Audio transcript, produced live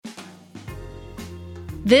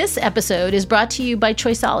This episode is brought to you by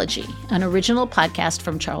Choiceology, an original podcast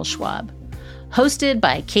from Charles Schwab. Hosted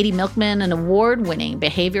by Katie Milkman, an award-winning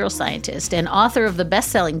behavioral scientist and author of the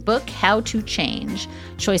best-selling book, How to Change,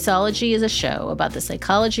 Choiceology is a show about the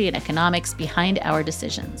psychology and economics behind our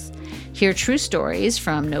decisions. Hear true stories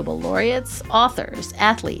from Nobel laureates, authors,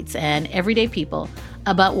 athletes, and everyday people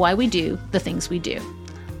about why we do the things we do.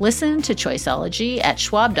 Listen to Choiceology at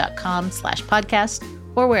schwab.com/podcast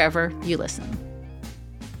or wherever you listen.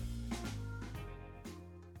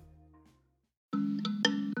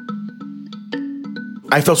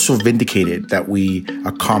 I felt so vindicated that we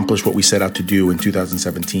accomplished what we set out to do in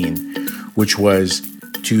 2017, which was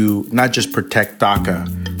to not just protect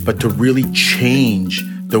DACA, but to really change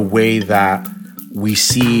the way that we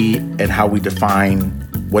see and how we define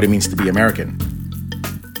what it means to be American.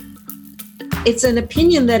 It's an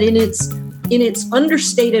opinion that in its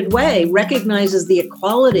understated way recognizes the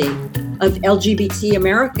equality of LGBT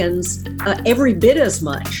Americans every bit as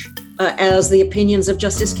much as the opinions of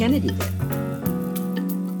Justice Kennedy did.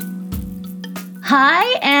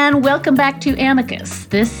 Hi, and welcome back to Amicus.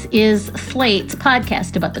 This is Slate's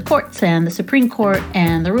podcast about the courts and the Supreme Court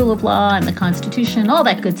and the rule of law and the Constitution, all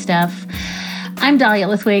that good stuff. I'm Dahlia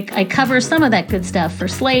Lithwick. I cover some of that good stuff for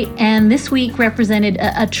Slate, and this week represented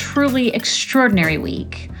a truly extraordinary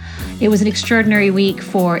week. It was an extraordinary week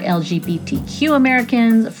for LGBTQ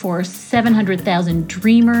Americans, for 700,000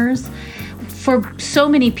 Dreamers, for so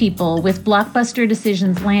many people, with blockbuster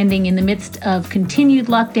decisions landing in the midst of continued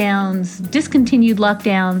lockdowns, discontinued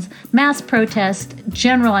lockdowns, mass protest,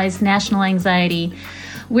 generalized national anxiety.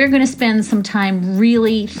 We're going to spend some time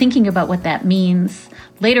really thinking about what that means.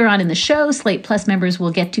 Later on in the show, Slate Plus members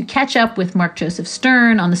will get to catch up with Mark Joseph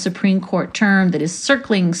Stern on the Supreme Court term that is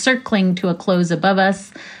circling to a close above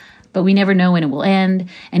us, but we never know when it will end.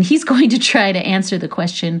 And he's going to try to answer the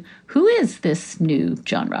question, who is this new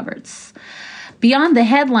John Roberts? Beyond the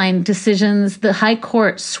headline decisions, the High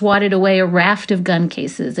Court swatted away a raft of gun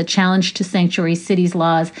cases, a challenge to sanctuary cities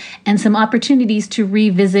laws, and some opportunities to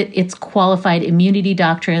revisit its qualified immunity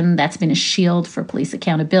doctrine that's been a shield for police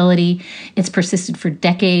accountability. It's persisted for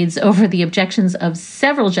decades over the objections of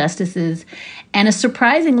several justices and a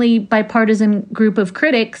surprisingly bipartisan group of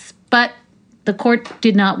critics, but the court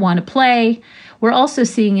did not want to play. We're also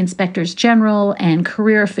seeing inspectors general and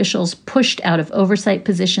career officials pushed out of oversight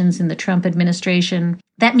positions in the Trump administration.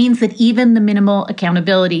 That means that even the minimal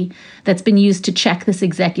accountability that's been used to check this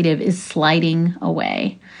executive is sliding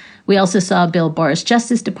away. We also saw Bill Barr's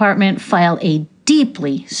Justice Department file a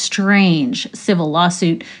deeply strange civil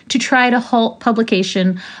lawsuit to try to halt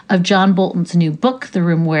publication of John Bolton's new book, The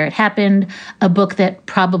Room Where It Happened, a book that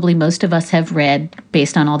probably most of us have read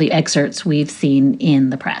based on all the excerpts we've seen in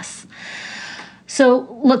the press.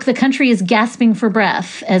 So, look, the country is gasping for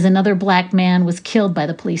breath as another black man was killed by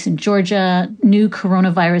the police in Georgia. New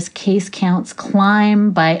coronavirus case counts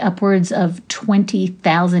climb by upwards of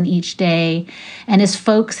 20,000 each day. And as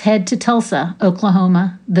folks head to Tulsa,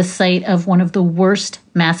 Oklahoma, the site of one of the worst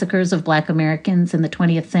massacres of black Americans in the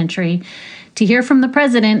 20th century, to hear from the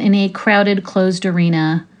president in a crowded, closed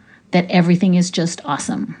arena that everything is just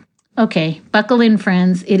awesome. Okay, buckle in,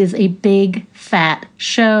 friends. It is a big, fat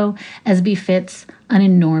show, as befits an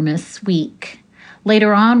enormous week.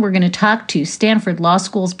 Later on, we're going to talk to Stanford Law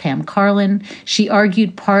School's Pam Karlan. She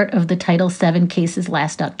argued part of the Title VII cases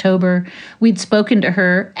last October. We'd spoken to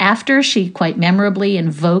her after she quite memorably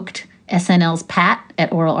invoked SNL's Pat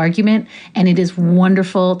at oral argument, and it is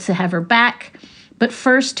wonderful to have her back. But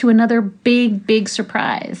first, to another big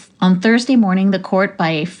surprise. On Thursday morning, the court,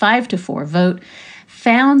 by a 5-4 vote,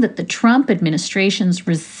 found that the Trump administration's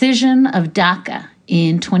rescission of DACA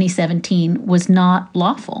in 2017 was not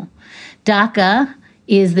lawful. DACA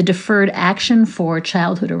is the Deferred Action for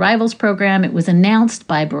Childhood Arrivals program. It was announced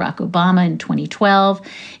by Barack Obama in 2012.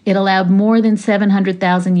 It allowed more than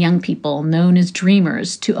 700,000 young people, known as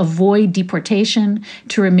Dreamers, to avoid deportation,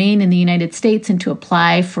 to remain in the United States, and to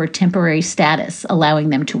apply for temporary status, allowing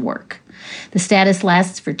them to work. The status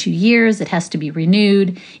lasts for 2 years. It has to be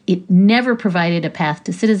renewed. It never provided a path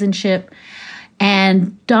to citizenship.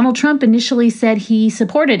 And Donald Trump initially said he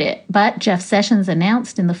supported it, but Jeff Sessions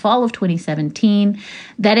announced in the fall of 2017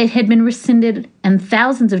 that it had been rescinded and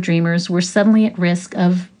thousands of Dreamers were suddenly at risk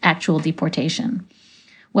of actual deportation.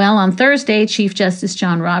 Well, on Thursday, Chief Justice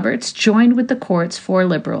John Roberts joined with the court's 4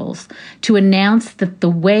 liberals to announce that the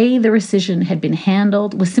way the rescission had been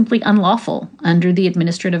handled was simply unlawful under the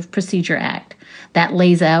Administrative Procedure Act. That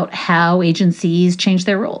lays out how agencies change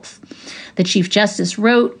their rules. The Chief Justice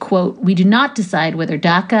wrote, quote, "We do not decide whether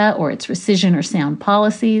DACA or its rescission are sound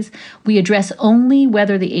policies. We address only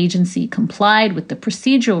whether the agency complied with the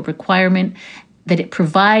procedural requirement that it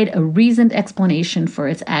provide a reasoned explanation for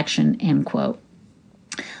its action, end quote.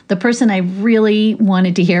 The person I really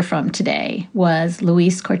wanted to hear from today was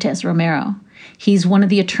Luis Cortes Romero. He's one of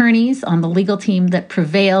the attorneys on the legal team that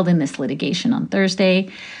prevailed in this litigation on Thursday.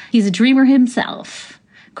 He's a dreamer himself.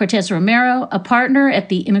 Cortes Romero, a partner at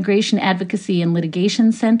the Immigration Advocacy and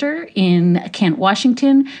Litigation Center in Kent,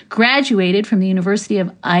 Washington, graduated from the University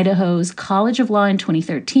of Idaho's College of Law in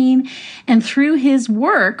 2013, and through his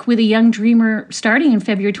work with a young dreamer starting in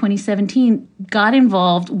February 2017, got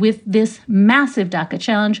involved with this massive DACA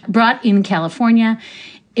challenge brought in California.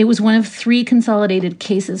 It was one of 3 consolidated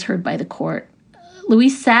cases heard by the court.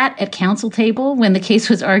 Luis sat at counsel table when the case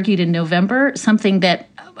was argued in November, something that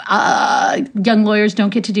young lawyers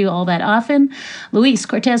don't get to do all that often. Luis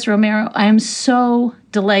Cortes Romero, I am so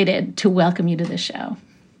delighted to welcome you to the show.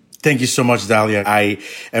 Thank you so much, Dahlia. I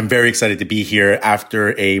am very excited to be here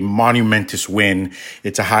after a monumentous win.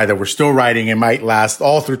 It's a high that we're still riding. It might last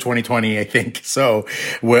all through 2020, I think. So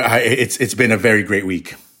it's been a very great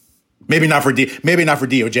week. Maybe not for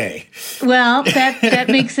DOJ. Well, that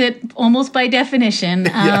makes it almost by definition.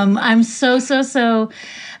 Yeah. I'm so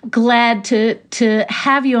glad to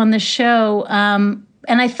have you on the show. And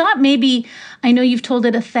I thought maybe, I know you've told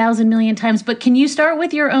it 1,000 million times, but can you start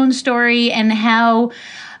with your own story and how,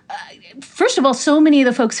 first of all, so many of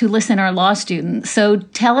the folks who listen are law students. So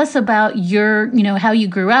tell us about how you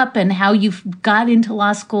grew up and how you got into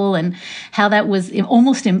law school and how that was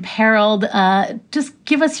almost imperiled. Just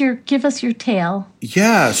give us your tale.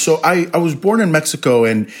 Yeah. So I was born in Mexico,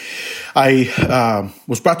 and I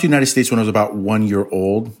was brought to the United States when I was about 1 year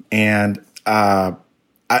old. And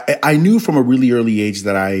I knew from a really early age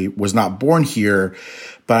that I was not born here,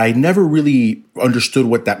 but I never really understood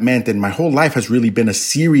what that meant. And my whole life has really been a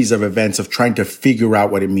series of events of trying to figure out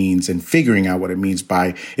what it means and figuring out what it means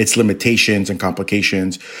by its limitations and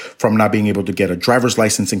complications, from not being able to get a driver's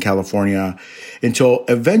license in California until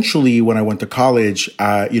eventually when I went to college,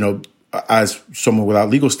 as someone without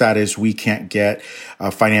legal status, we can't get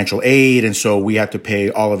financial aid. And so we had to pay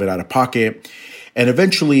all of it out of pocket. And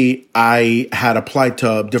eventually I had applied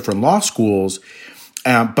to different law schools.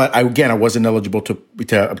 But I wasn't eligible to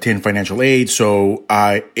obtain financial aid. So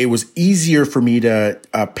it was easier for me to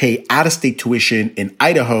pay out-of-state tuition in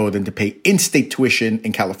Idaho than to pay in-state tuition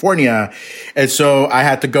in California. And so I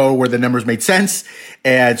had to go where the numbers made sense.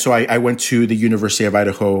 And so I went to the University of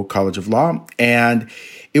Idaho College of Law. And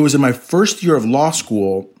it was in my first year of law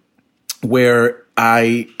school where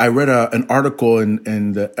I read an article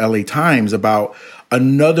in the LA Times about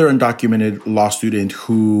another undocumented law student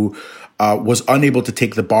who was unable to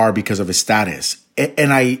take the bar because of his status.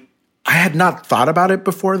 And I had not thought about it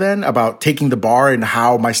before then, about taking the bar and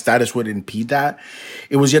how my status would impede that.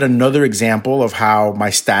 It was yet another example of how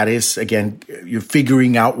my status, again, you're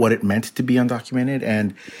figuring out what it meant to be undocumented.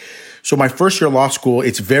 And so my first year of law school,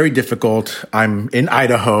 it's very difficult. I'm in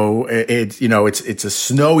Idaho. It's a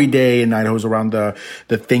snowy day in Idaho. It was around the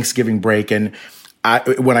Thanksgiving break. And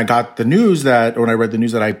when I read the news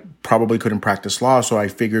that I probably couldn't practice law, so I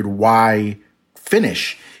figured, why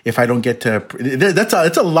finish if I don't get to?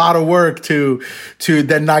 It's a lot of work to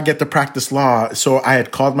then not get to practice law. So I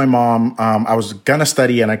had called my mom. I was gonna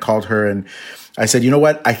study, and I called her and I said, you know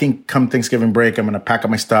what? I think come Thanksgiving break, I'm gonna pack up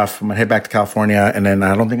my stuff. I'm gonna head back to California, and then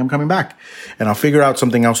I don't think I'm coming back, and I'll figure out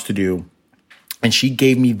something else to do. And she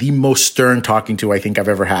gave me the most stern talking to I think I've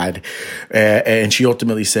ever had, and she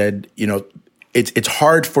ultimately said, it's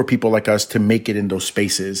hard for people like us to make it in those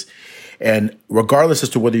spaces. And regardless as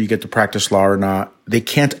to whether you get to practice law or not, they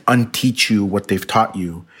can't unteach you what they've taught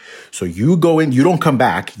you. So you go in, you don't come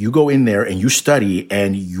back, you go in there and you study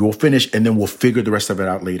and you'll finish, and then we'll figure the rest of it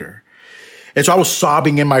out later. And so I was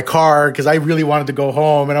sobbing in my car because I really wanted to go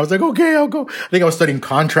home. And I was like, okay, I'll go. I think I was studying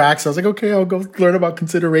contracts. I was like, okay, I'll go learn about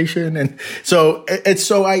consideration. And so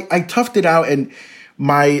I toughed it out. And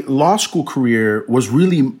my law school career was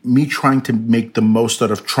really me trying to make the most out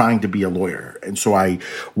of trying to be a lawyer. And so I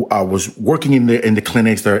was working in the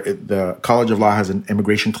clinics. The College of Law has an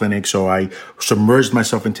immigration clinic. So I submerged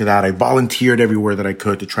myself into that. I volunteered everywhere that I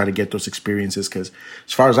could to try to get those experiences, because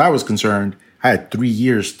as far as I was concerned, I had 3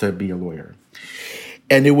 years to be a lawyer.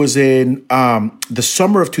 And it was in the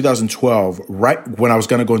summer of 2012, right when I was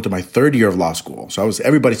going to go into my third year of law school. So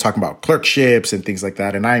everybody's talking about clerkships and things like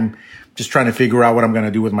that. And I'm just trying to figure out what I'm going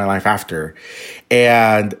to do with my life after.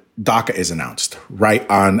 And DACA is announced right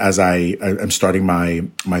on as I'm starting my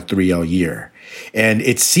 3L year. And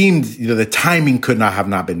it seemed, the timing could not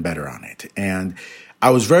have been better on it. And I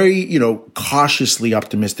was very, cautiously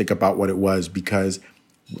optimistic about what it was, because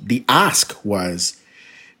the ask was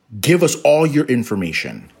give us all your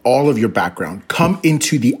information, all of your background. Come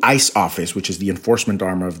into the ICE office, which is the enforcement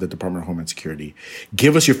arm of the Department of Homeland Security.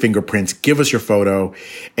 Give us your fingerprints, give us your photo.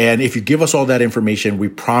 And if you give us all that information, we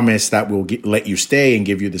promise that we'll let you stay and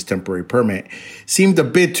give you this temporary permit. Seemed a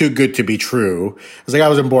bit too good to be true. It's like I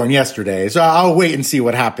wasn't born yesterday, so I'll wait and see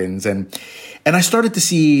what happens. And I started to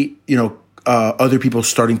see, other people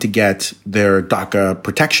starting to get their DACA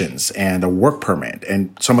protections and a work permit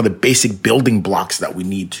and some of the basic building blocks that we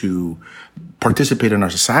need to participate in our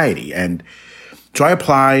society. And so I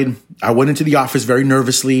applied. I went into the office very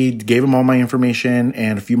nervously, gave them all my information,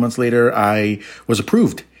 and a few months later, I was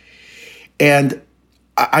approved. And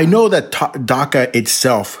I know that DACA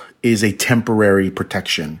itself is a temporary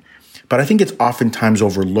protection, but I think it's oftentimes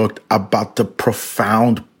overlooked about the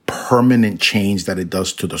profound permanent change that it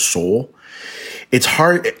does to the soul. It's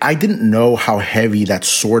hard. I didn't know how heavy that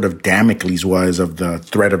sword of Damocles was of the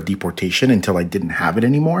threat of deportation until I didn't have it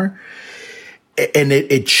anymore. And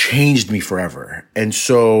it changed me forever. And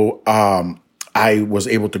so I was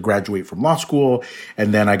able to graduate from law school.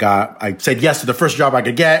 And then I said yes to the first job I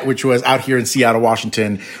could get, which was out here in Seattle,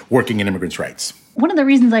 Washington, working in immigrants' rights. One of the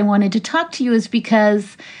reasons I wanted to talk to you is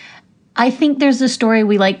because I think there's a story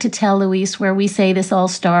we like to tell, Luis, where we say this all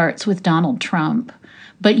starts with Donald Trump.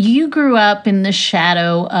 But you grew up in the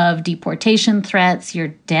shadow of deportation threats. Your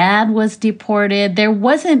dad was deported.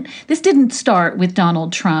 This didn't start with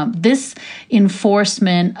Donald Trump. This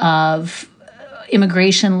enforcement of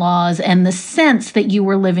immigration laws and the sense that you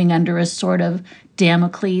were living under a sort of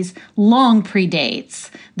Damocles long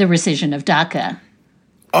predates the rescission of DACA.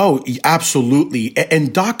 Oh, absolutely.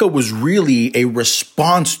 And DACA was really a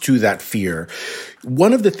response to that fear.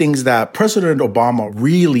 One of the things that President Obama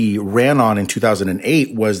really ran on in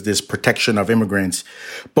 2008 was this protection of immigrants.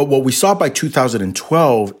 But what we saw by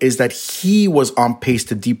 2012 is that he was on pace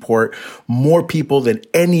to deport more people than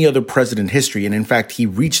any other president in history. And in fact, he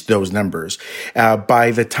reached those numbers.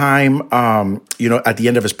 By the time, at the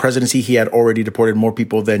end of his presidency, he had already deported more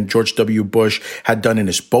people than George W. Bush had done in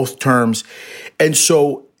his both terms. And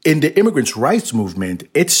so in the immigrants' rights movement,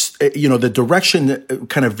 it's, the direction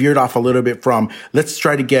kind of veered off a little bit from let's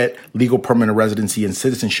try to get legal permanent residency and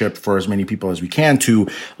citizenship for as many people as we can to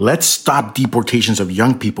let's stop deportations of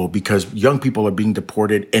young people because young people are being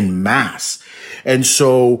deported en masse. And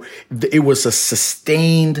so it was a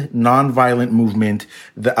sustained nonviolent movement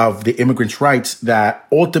of the immigrants' rights that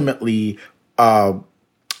ultimately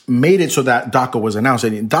made it so that DACA was announced.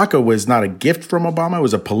 And DACA was not a gift from Obama. It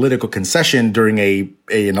was a political concession during an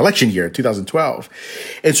election year, 2012.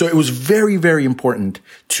 And so it was very, very important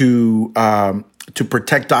to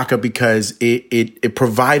protect DACA because it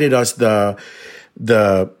provided us the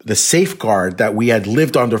safeguard that we had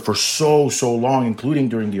lived under for so long, including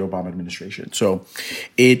during the Obama administration. So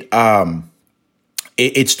it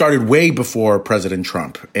started way before President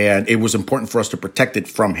Trump, and it was important for us to protect it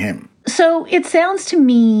from him. So it sounds to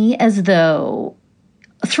me as though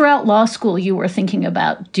throughout law school you were thinking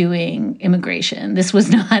about doing immigration. This was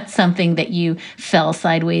not something that you fell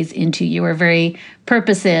sideways into. You were very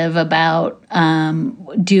purposive about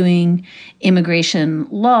doing immigration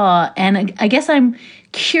law. And I guess I'm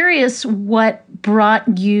curious what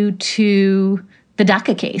brought you to the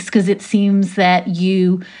DACA case, because it seems that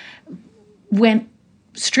you went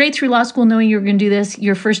straight through law school knowing you were going to do this.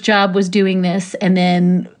 Your first job was doing this. And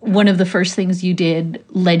then one of the first things you did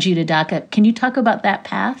led you to DACA. Can you talk about that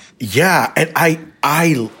path? Yeah. And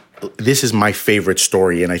I this is my favorite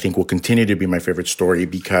story, and I think will continue to be my favorite story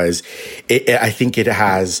because I think it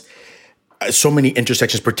has so many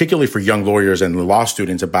intersections, particularly for young lawyers and law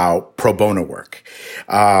students, about pro bono work.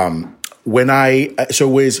 So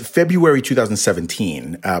it was February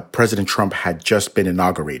 2017, President Trump had just been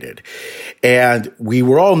inaugurated. And we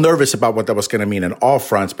were all nervous about what that was going to mean on all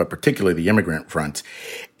fronts, but particularly the immigrant front.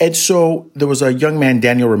 And so there was a young man,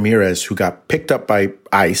 Daniel Ramirez, who got picked up by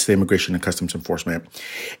ICE, the Immigration and Customs Enforcement.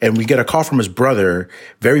 And we get a call from his brother,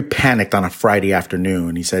 very panicked on a Friday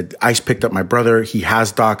afternoon. He said, ICE picked up my brother. He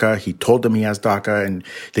has DACA. He told them he has DACA, and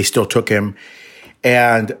they still took him.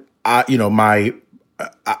 And,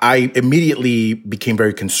 I immediately became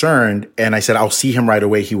very concerned, and I said, I'll see him right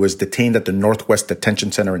away. He was detained at the Northwest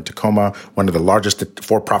Detention Center in Tacoma, one of the largest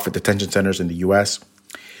for-profit detention centers in the U.S.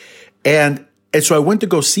 And so I went to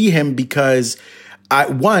go see him because,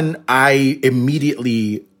 I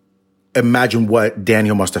immediately imagined what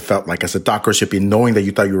Daniel must have felt like as a DACA recipient, knowing that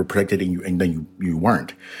you thought you were protected and then you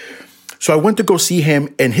weren't. So I went to go see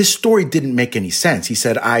him, and his story didn't make any sense. He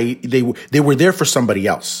said, they were there for somebody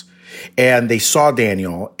else. And they saw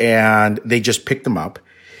Daniel, and they just picked him up.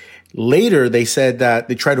 Later, they said that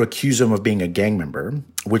they tried to accuse him of being a gang member,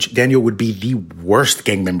 which Daniel would be the worst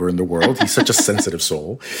gang member in the world. He's such a sensitive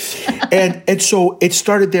soul. And so it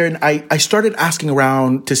started there. And I started asking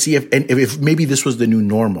around to see if maybe this was the new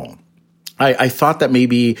normal. I thought that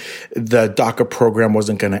maybe the DACA program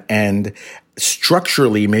wasn't going to end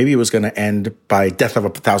structurally. Maybe it was going to end by death of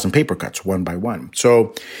 1,000 paper cuts, one by one.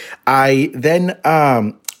 So I then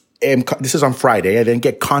this is on Friday. I then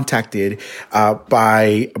get contacted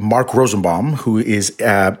by Mark Rosenbaum, who is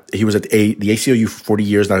he was at the ACLU for 40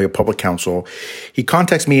 years, now a public counsel. He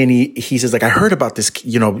contacts me and he says, like, I heard about this,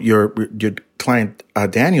 your client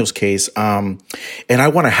Daniel's case, and I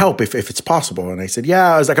want to help if it's possible. And I said,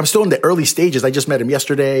 yeah. I was like, I'm still in the early stages. I just met him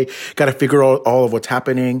yesterday. Got to figure out all of what's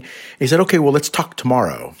happening. And he said, okay, well, let's talk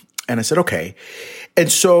tomorrow. And I said, okay.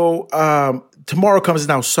 And so tomorrow comes,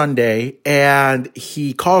 now Sunday, and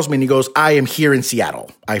he calls me and he goes, I am here in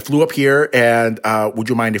Seattle. I flew up here, and would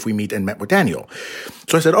you mind if we meet and met with Daniel?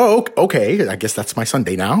 So I said, oh, okay. I guess that's my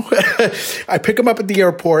Sunday now. I pick him up at the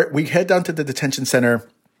airport. We head down to the detention center.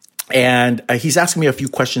 And he's asking me a few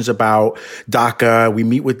questions about DACA. We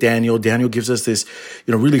meet with Daniel. Daniel gives us this,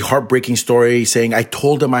 really heartbreaking story saying, I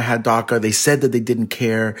told them I had DACA. They said that they didn't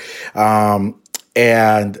care. And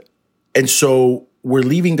so we're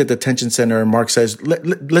leaving the detention center, and Mark says,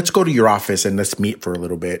 let's go to your office and let's meet for a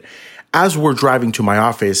little bit. As we're driving to my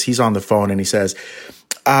office, he's on the phone and he says,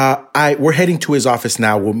 we're heading to his office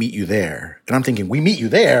now. We'll meet you there. And I'm thinking, we meet you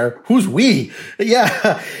there? Who's we?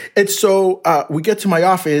 Yeah. And so we get to my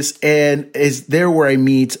office, and is there where I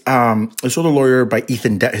meet a sort of lawyer by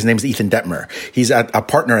his name is Ethan Detmer. He's a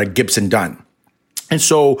partner at Gibson Dunn. And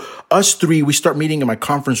so us three, we start meeting in my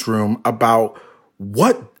conference room about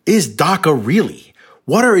what is DACA really?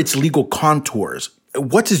 What are its legal contours?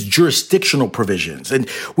 What's its jurisdictional provisions? And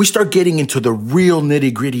we start getting into the real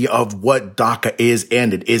nitty gritty of what DACA is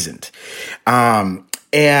and it isn't.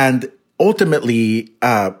 And ultimately,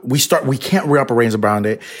 we can't wrap our reins around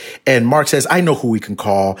it. And Mark says, I know who we can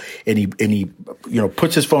call. And he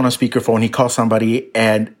puts his phone on speakerphone. He calls somebody,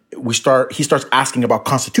 and he starts asking about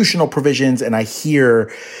constitutional provisions, and I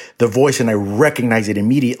hear the voice and I recognize it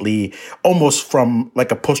immediately, almost from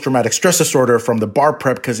like a post-traumatic stress disorder from the bar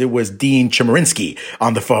prep, because it was Dean Chemerinsky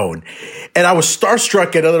on the phone. And I was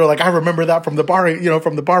starstruck, and I remember that from the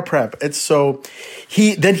bar prep. And so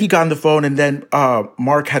he got on the phone, and then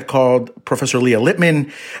Mark had called Professor Leah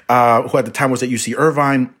Littman, who at the time was at UC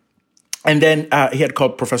Irvine. And then he had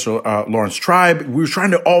called Professor Lawrence Tribe. We were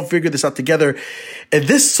trying to all figure this out together. And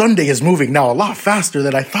this Sunday is moving now a lot faster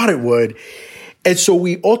than I thought it would. And so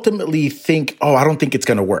we ultimately think, I don't think it's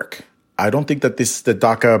going to work. I don't think that the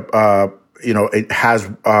DACA, it has,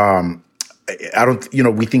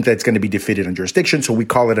 we think that it's going to be defeated on jurisdiction. So we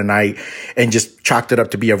call it a night and just chalked it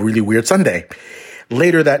up to be a really weird Sunday.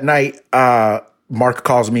 Later that night, Mark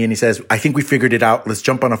calls me and he says, I think we figured it out. Let's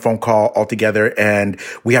jump on a phone call all together, and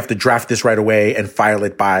we have to draft this right away and file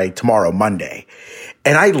it by tomorrow, Monday.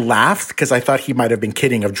 And I laughed because I thought he might have been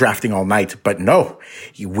kidding of drafting all night, but no,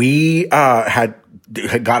 we had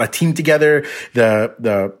got a team together.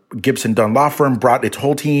 The Gibson Dunn law firm brought its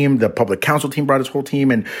whole team. The public counsel team brought its whole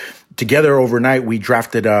team. And together overnight, we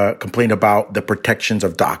drafted a complaint about the protections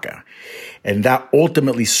of DACA. And that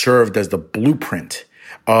ultimately served as the blueprint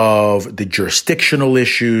of the jurisdictional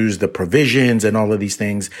issues, the provisions, and all of these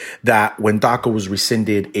things that when DACA was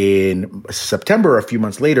rescinded in September, a few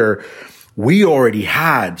months later, we already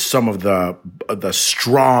had some of the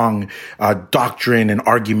strong doctrine and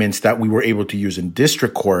arguments that we were able to use in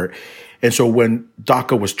district court. And so when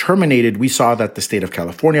DACA was terminated, we saw that the state of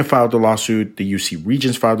California filed a lawsuit, the UC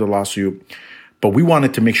Regents filed a lawsuit. But we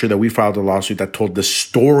wanted to make sure that we filed a lawsuit that told the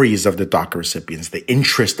stories of the DACA recipients, the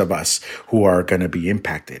interest of us who are going to be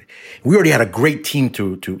impacted. We already had a great team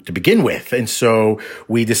to begin with. And so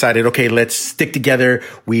we decided, okay, let's stick together.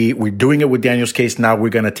 We're doing it with Daniel's case. Now we're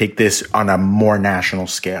going to take this on a more national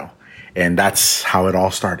scale. And that's how it all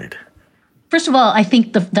started. First of all, I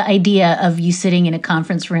think the idea of you sitting in a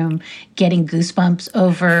conference room getting goosebumps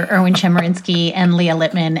over Erwin Chemerinsky and Leah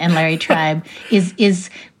Littman and Larry Tribe is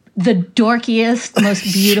the dorkiest, most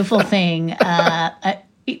beautiful thing.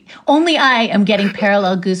 Only I am getting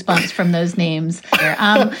parallel goosebumps from those names.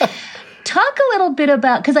 Talk a little bit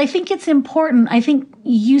about, because I think it's important. I think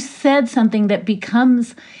you said something that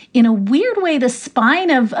becomes, in a weird way, the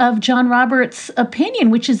spine of John Roberts' opinion,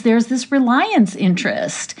 which is there's this reliance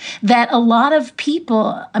interest that a lot of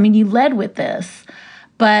people, you led with this,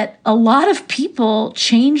 but a lot of people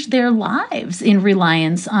changed their lives in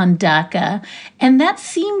reliance on DACA. And that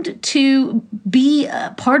seemed to be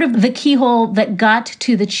part of the keyhole that got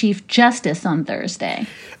to the Chief Justice on Thursday.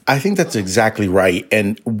 I think that's exactly right.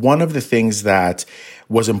 And one of the things that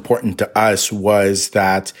was important to us was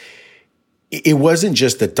that it wasn't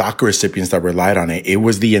just the DACA recipients that relied on it. It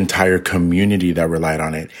was the entire community that relied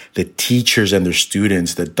on it. The teachers and their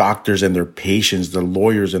students, the doctors and their patients, the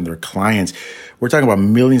lawyers and their clients. We're talking about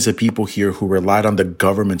millions of people here who relied on the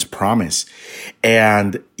government's promise.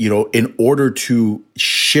 And, in order to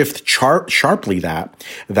shift sharply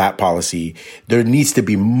that policy, there needs to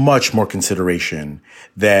be much more consideration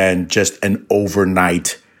than just an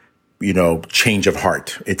overnight change of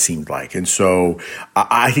heart, it seemed like. And so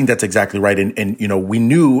I think that's exactly right. And we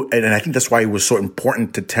knew, and I think that's why it was so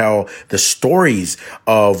important to tell the stories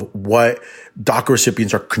of what DACA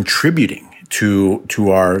recipients are contributing to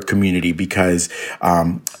our community, because,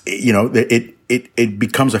 it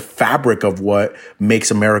becomes a fabric of what makes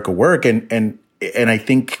America work. And I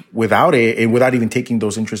think without it, and without even taking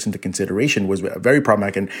those interests into consideration, was very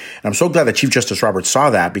problematic. And I'm so glad that Chief Justice Roberts saw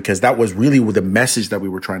that, because that was really the message that we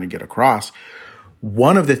were trying to get across.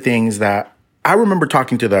 One of the things that I remember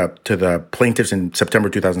talking to the plaintiffs in September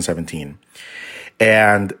 2017,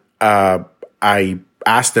 and I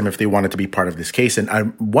asked them if they wanted to be part of this case.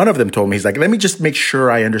 And one of them told me, he's like, let me just make sure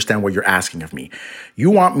I understand what you're asking of me. You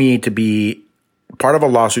want me to be part of a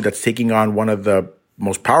lawsuit that's taking on one of the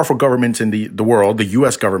most powerful governments in the world, the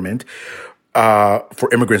U.S. government,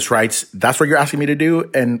 for immigrants' rights. That's what you're asking me to do.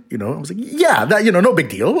 And, I was like, yeah, that, no big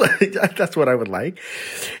deal. That's what I would like.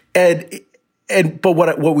 But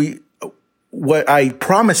what I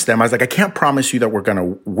promised them, I was like, I can't promise you that we're going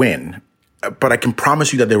to win, but I can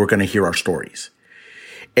promise you that they were going to hear our stories.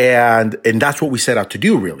 And that's what we set out to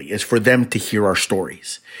do, really, is for them to hear our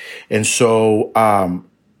stories. And so,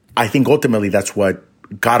 I think ultimately that's what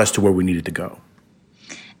got us to where we needed to go.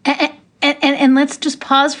 And let's just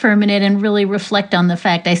pause for a minute and really reflect on the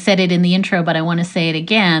fact, I said it in the intro, but I want to say it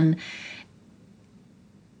again.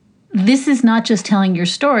 This is not just telling your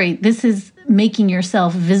story. This is making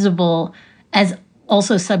yourself visible as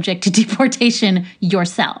also subject to deportation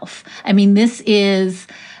yourself. I mean, this is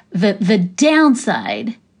the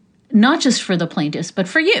downside, not just for the plaintiffs, but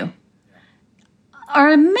for you,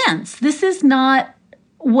 are immense. This is not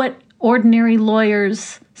what ordinary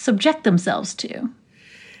lawyers subject themselves to.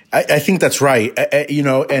 I think that's right.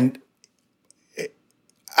 And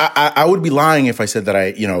I would be lying if I said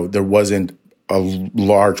that there wasn't a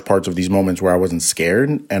large parts of these moments where I wasn't scared.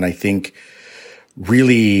 And I think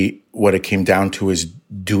really what it came down to is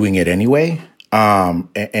doing it anyway. And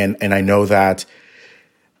I know that,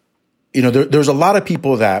 there's a lot of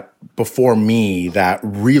people that before me that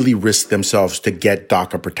really risked themselves to get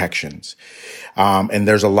DACA protections. And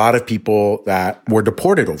there's a lot of people that were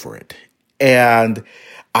deported over it. And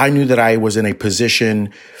I knew that I was in a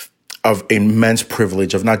position of immense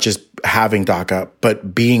privilege of not just having DACA,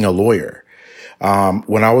 but being a lawyer.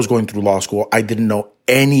 When I was going through law school, I didn't know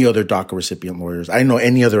any other DACA recipient lawyers. I didn't know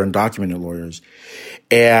any other undocumented lawyers.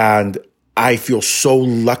 And I feel so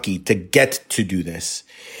lucky to get to do this.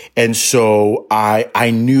 And so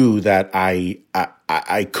I knew that I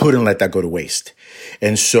couldn't let that go to waste.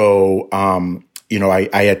 And so,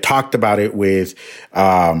 I had talked about it with,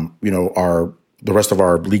 the rest of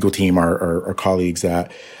our legal team, our colleagues,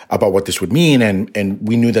 about what this would mean. And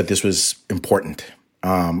we knew that this was important.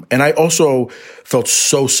 And I also felt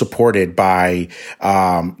so supported by,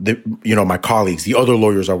 my colleagues, the other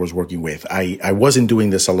lawyers I was working with. I wasn't doing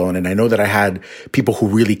this alone. And I know that I had people who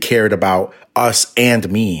really cared about us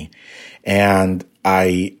and me. And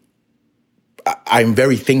I'm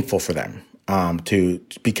very thankful for them,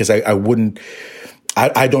 because I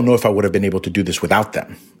don't know if I would have been able to do this without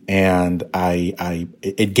them. And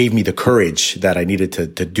it gave me the courage that I needed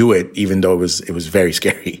to do it, even though it was very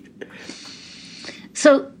scary.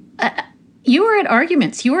 So you were at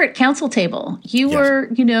arguments, you were at counsel table, you were,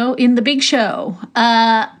 in the big show.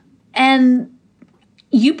 And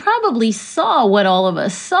you probably saw what all of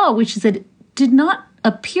us saw, which is that it did not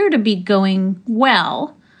appear to be going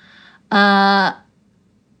well. I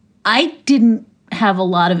didn't have a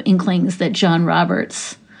lot of inklings that John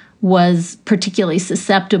Roberts was particularly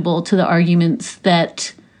susceptible to the arguments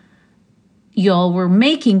that y'all were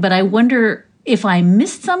making, but I wonder if I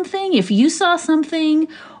missed something, if you saw something,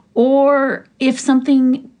 or if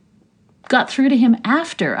something got through to him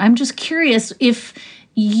after. I'm just curious if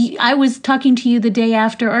I was talking to you the day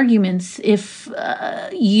after arguments, if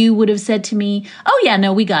you would have said to me, oh yeah,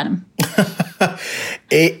 no, we got him.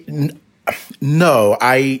 No,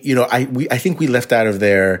 I think we left out of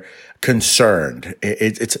there concerned.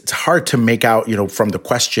 It's hard to make out, from the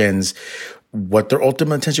questions what their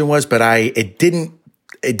ultimate intention was, but it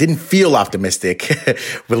didn't feel optimistic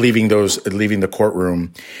with leaving the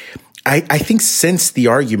courtroom. I think since the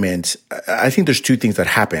argument, I think there's two things that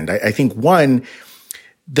happened. I think one,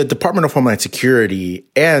 the Department of Homeland Security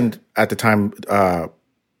and at the time,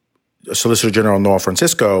 Solicitor General Noel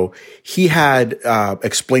Francisco, he had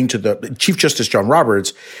explained to the Chief Justice John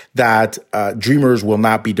Roberts that Dreamers will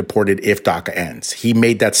not be deported if DACA ends. He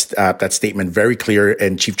made that statement very clear,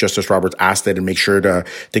 and Chief Justice Roberts asked it and make sure to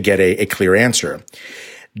get a clear answer.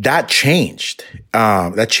 That changed.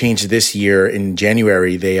 That changed this year in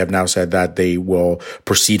January. They have now said that they will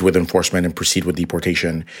proceed with enforcement and proceed with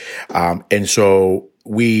deportation. And so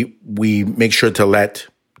we make sure to let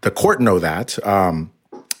the court know that.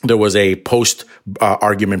 There was a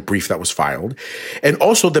post-argument brief that was filed. And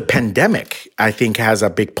also the pandemic, I think, has a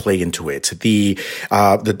big play into it. A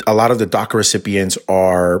lot of the DACA recipients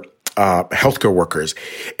are healthcare workers.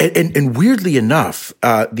 And weirdly enough,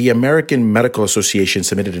 the American Medical Association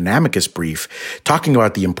submitted an amicus brief talking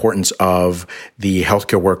about the importance of the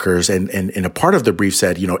healthcare workers. And a part of the brief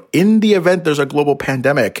said, in the event there's a global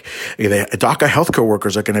pandemic, the DACA healthcare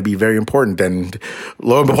workers are going to be very important. And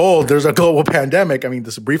lo and behold, there's a global pandemic. I mean,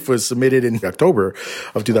 this brief was submitted in October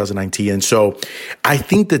of 2019. And so I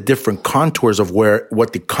think the different contours of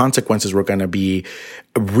what the consequences were going to be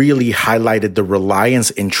really highlighted the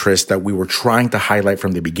reliance interest that we were trying to highlight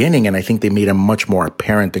from the beginning. And I think they made them much more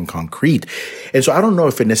apparent and concrete. And so I don't know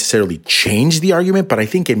if it necessarily changed the argument, but I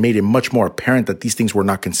think it made it much more apparent that these things were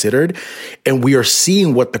not considered. And we are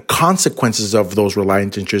seeing what the consequences of those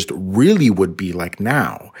reliance interests really would be like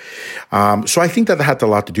now. So I think that had a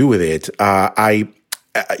lot to do with it.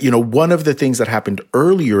 One of the things that happened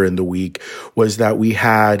earlier in the week was that we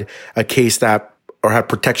had a case that had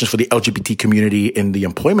protections for the LGBT community in the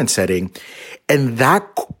employment setting. And that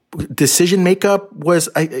decision makeup was,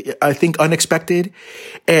 I think, unexpected.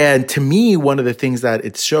 And to me, one of the things that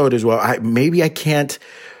it showed is, maybe I can't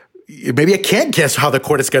guess how the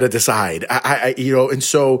court is going to decide. And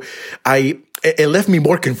so it left me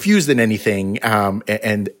more confused than anything.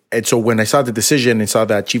 And so when I saw the decision and saw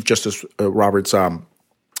that Chief Justice Roberts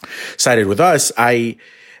sided with us, I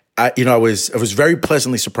was very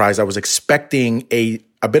pleasantly surprised. I was expecting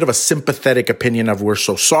a bit of a sympathetic opinion of we're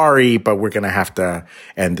so sorry, but we're going to have to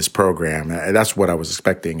end this program. That's what I was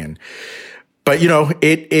expecting. But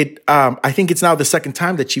I think it's now the second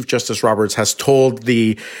time that Chief Justice Roberts has told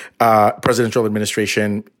the presidential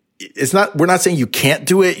administration, we're not saying you can't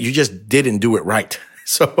do it, you just didn't do it right.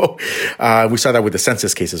 So we saw that with the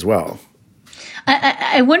census case as well.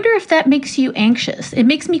 I wonder if that makes you anxious. It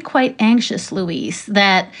makes me quite anxious, Luis,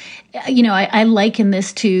 that, I liken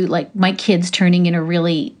this to like my kids turning in a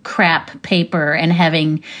really crap paper and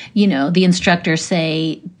having, the instructor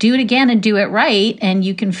say, do it again and do it right, and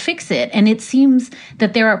you can fix it. And it seems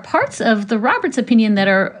that there are parts of the Roberts opinion that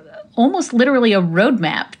are almost literally a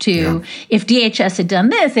roadmap to if DHS had done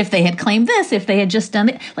this, if they had claimed this, if they had just done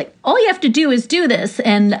it. Like, all you have to do is do this,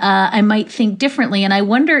 and I might think differently. And I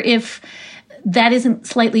wonder if that isn't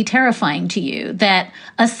slightly terrifying to you, that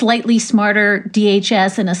a slightly smarter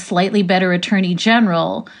DHS and a slightly better attorney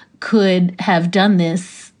general could have done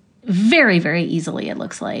this very, very easily, it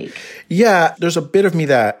looks like. Yeah, there's a bit of me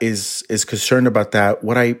that is concerned about that.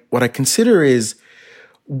 What I consider is,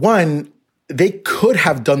 one, they could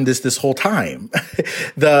have done this whole time.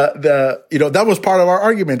 That was part of our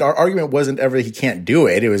argument. Our argument wasn't ever he can't do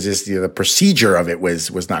it. It was just the procedure of it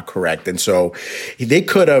was not correct. And so they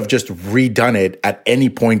could have just redone it at any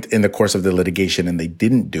point in the course of the litigation, and they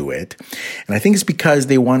didn't do it. And I think it's because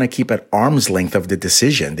they want to keep at arm's length of the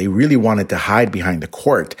decision. They really wanted to hide behind the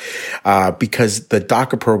court because the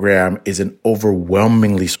DACA program is an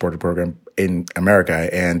overwhelmingly supported program in America.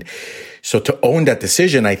 And so to own that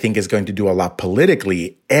decision, I think, is going to do a lot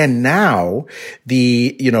politically. And now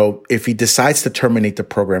if he decides to terminate the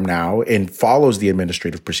program now and follows the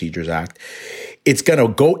Administrative Procedures Act, it's going to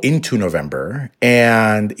go into November,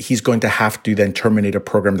 and he's going to have to then terminate a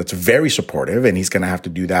program that's very supportive, and he's going to have to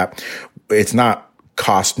do that. It's not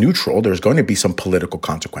cost neutral. There's going to be some political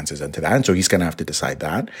consequences into that. And so he's going to have to decide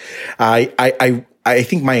that. I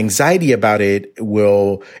think my anxiety about it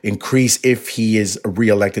will increase if he is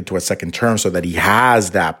reelected to a second term, so that he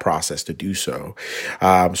has that process to do so.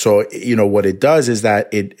 What it does is that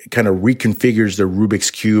it kind of reconfigures the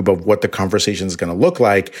Rubik's Cube of what the conversation is going to look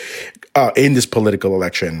like in this political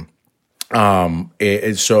election.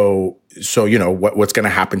 What's going to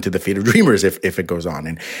happen to the fate of Dreamers if it goes on.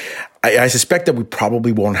 And I suspect that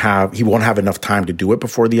he won't have enough time to do it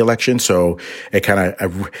before the election. So it kind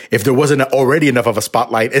of, if there wasn't already enough of a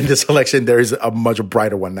spotlight in this election, there is a much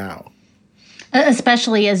brighter one now.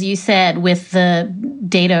 Especially, as you said, with the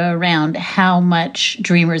data around how much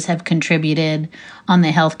Dreamers have contributed on the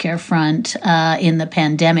healthcare front in the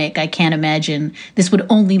pandemic. I can't imagine this would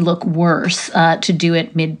only look worse to do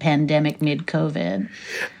it mid-pandemic, mid-COVID.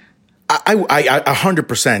 I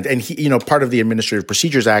 100%. And part of the Administrative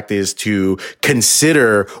Procedures Act is to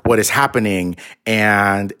consider what is happening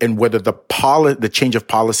and whether the change of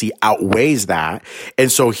policy outweighs that.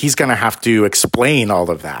 And so he's going to have to explain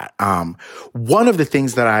all of that. One of the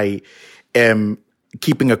things that I am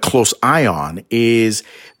keeping a close eye on is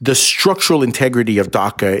the structural integrity of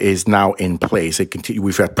DACA is now in place.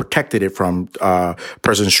 We've protected it from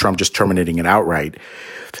President Trump just terminating it outright.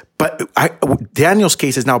 But Daniel's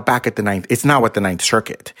case is now back at the Ninth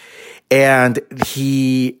Circuit. And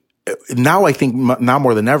I think now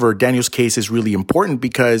more than ever, Daniel's case is really important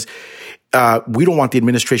because we don't want the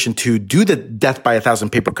administration to do the death by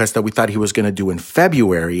 1,000 paper cuts that we thought he was going to do in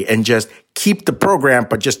February and just keep the program,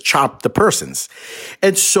 but just chop the persons.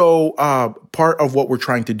 And so part of what we're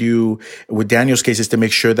trying to do with Daniel's case is to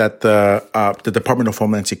make sure that the Department of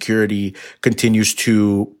Homeland Security continues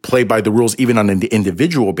to play by the rules, even on an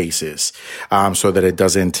individual basis, so that it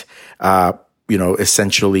doesn't,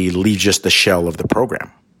 essentially leave just the shell of the program.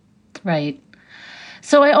 Right.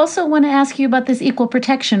 So I also want to ask you about this equal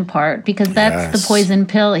protection part, because that's the poison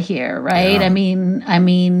pill here, right? Yeah. I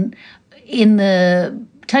mean, in the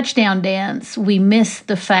touchdown dance, we missed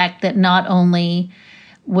the fact that not only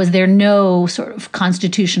was there no sort of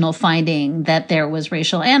constitutional finding that there was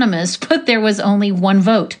racial animus, but there was only one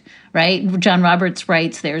vote, right? John Roberts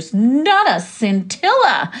writes, there's not a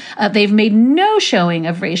scintilla. They've made no showing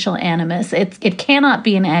of racial animus. It cannot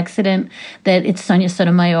be an accident that it's Sonia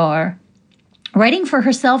Sotomayor, writing for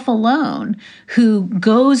herself alone, who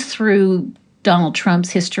goes through Donald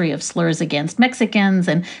Trump's history of slurs against Mexicans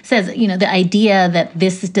and says, the idea that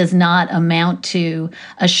this does not amount to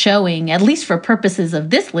a showing, at least for purposes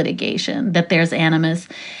of this litigation, that there's animus,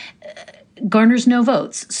 garners no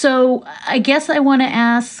votes. So I guess I want to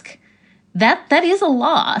ask, that is a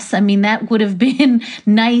loss. I mean, that would have been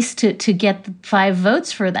nice to get the 5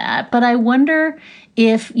 votes for that. But I wonder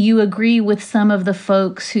if you agree with some of the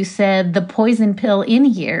folks who said the poison pill in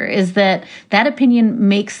here is that opinion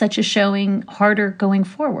makes such a showing harder going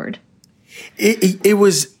forward. It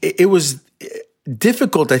was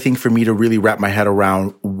difficult, I think, for me to really wrap my head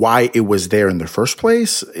around why it was there in the first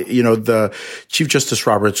place. The Chief Justice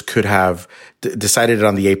Roberts could have decided it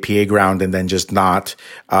on the APA ground and then just not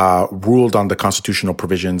ruled on the constitutional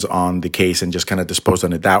provisions on the case and just kind of disposed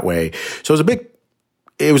on it that way. So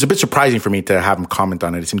it was a bit surprising for me to have him comment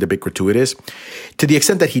on it. It seemed a bit gratuitous. To the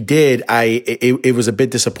extent that he did, it was a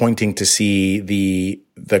bit disappointing to see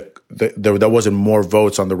there wasn't more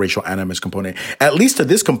votes on the racial animus component, at least to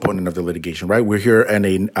this component of the litigation, right? We're here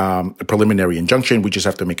in a preliminary injunction. We just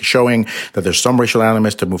have to make a showing that there's some racial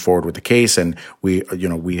animus to move forward with the case. And we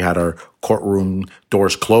had our courtroom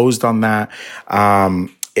doors closed on that.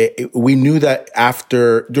 We knew that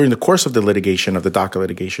during the course of the litigation, of the DACA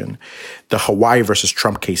litigation, the Hawaii versus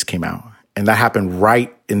Trump case came out. And that happened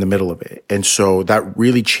right in the middle of it. And so that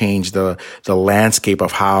really changed the landscape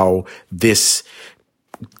of how this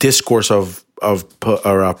discourse of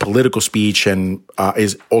political speech and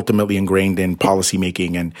is ultimately ingrained in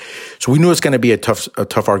policymaking. And so we knew it's going to be a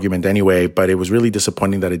tough argument anyway, but it was really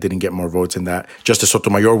disappointing that it didn't get more votes, and that Justice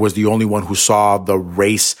Sotomayor was the only one who saw the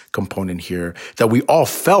race component here that we all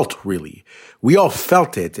felt, really. We all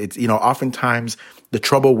felt it. It's, oftentimes the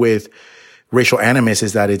trouble with racial animus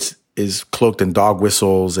is that is cloaked in dog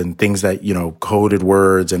whistles and things that, coded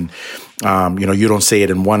words, and, you don't say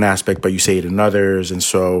it in one aspect, but you say it in others. And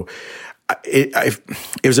so it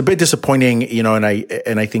was a bit disappointing, and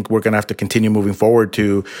I think we're going to have to continue moving forward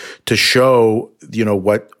to show,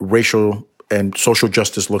 what racial and social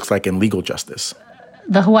justice looks like in legal justice.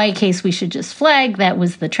 The Hawaii case, we should just flag, that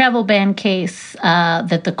was the travel ban case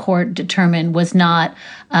that the court determined was not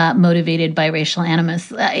motivated by racial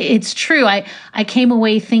animus. It's true. I came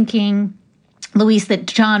away thinking, Luis, that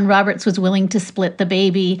John Roberts was willing to split the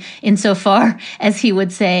baby insofar as he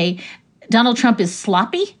would say, Donald Trump is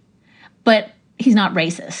sloppy, but he's not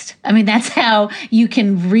racist. I mean, that's how you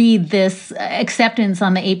can read this acceptance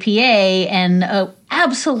on the APA and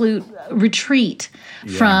absolute retreat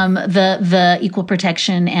from the equal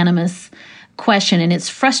protection animus question. And it's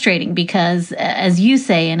frustrating because, as you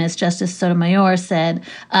say, and as Justice Sotomayor said,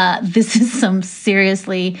 this is some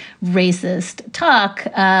seriously racist talk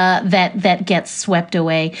that gets swept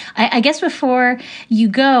away. I guess before you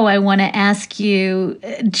go, I want to ask you,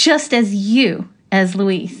 just as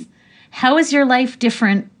Luis, how is your life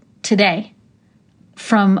different today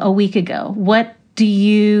from a week ago? What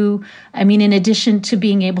in addition to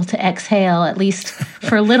being able to exhale, at least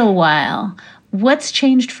for a little while, what's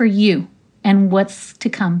changed for you and what's to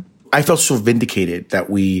come? I felt so vindicated that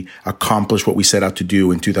we accomplished what we set out to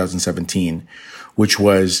do in 2017, which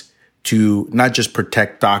was to not just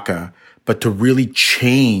protect DACA, but to really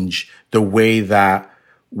change the way that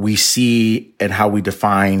we see and how we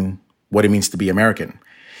define what it means to be American.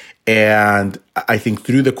 And I think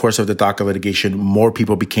through the course of the DACA litigation, more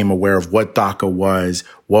people became aware of what DACA was,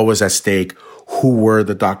 what was at stake, who were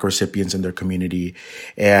the DACA recipients in their community.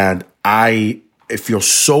 And I feel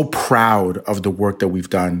so proud of the work that we've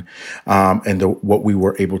done and what we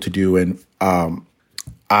were able to do. And I'm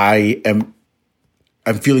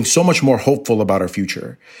feeling so much more hopeful about our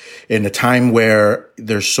future in a time where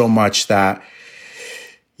there's so much that,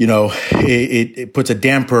 it puts a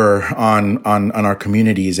damper on our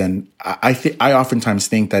communities. And I oftentimes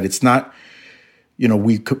think that it's not,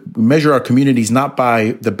 we measure our communities not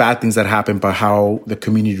by the bad things that happen, but how the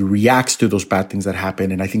community reacts to those bad things that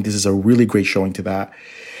happen. And I think this is a really great showing to that.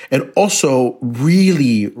 And also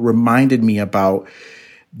really reminded me about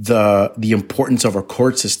the importance of our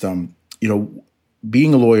court system.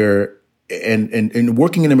 Being a lawyer and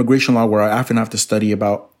working in immigration law, where I often have to study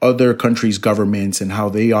about other countries' governments and how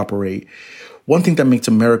they operate. One thing that makes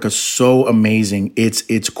America so amazing, it's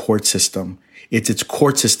its court system. It's its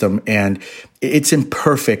court system, and it's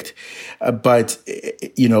imperfect. But,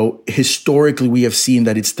 historically, we have seen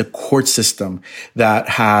that it's the court system that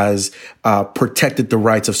has protected the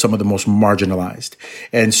rights of some of the most marginalized.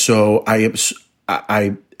 And so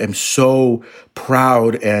I am so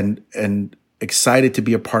proud and excited to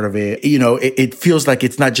be a part of it. It feels like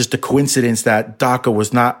it's not just a coincidence that DACA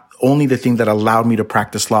was not only the thing that allowed me to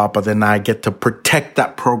practice law, but then I get to protect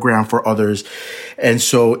that program for others. And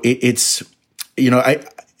so it's going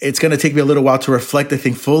to take me a little while to reflect, I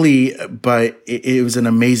think, fully, but it was an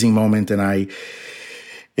amazing moment. And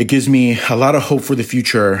it gives me a lot of hope for the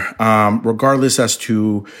future. Regardless as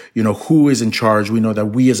to, who is in charge, we know that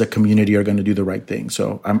we as a community are going to do the right thing.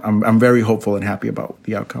 So I'm very hopeful and happy about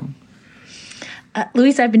the outcome.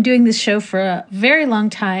 Luis, I've been doing this show for a very long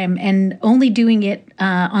time and only doing it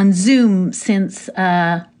on Zoom since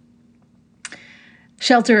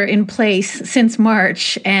shelter in place since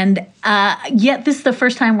March. And yet this is the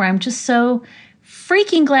first time where I'm just so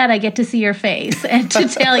freaking glad I get to see your face and to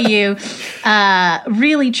tell you,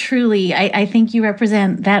 really, truly, I think you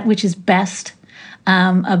represent that which is best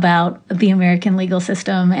about the American legal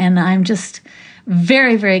system. And I'm just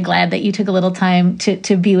very, very glad that you took a little time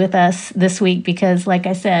to be with us this week because, like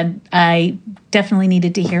I said, I definitely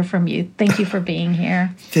needed to hear from you. Thank you for being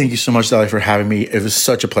here. Thank you so much, Dali, for having me. It was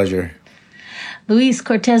such a pleasure. Luis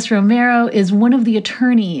Cortes Romero is one of the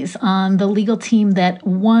attorneys on the legal team that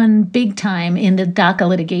won big time in the DACA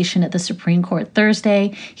litigation at the Supreme Court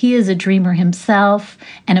Thursday. He is a dreamer himself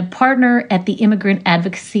and a partner at the Immigrant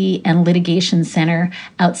Advocacy and Litigation Center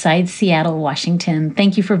outside Seattle, Washington.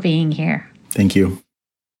 Thank you for being here. Thank you.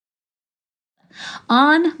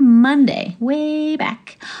 On Monday, way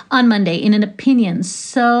back on Monday, in an opinion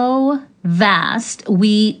so vast,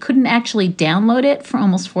 we couldn't actually download it for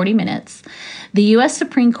almost 40 minutes. The U.S.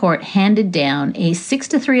 Supreme Court handed down a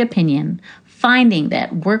 6-3 opinion finding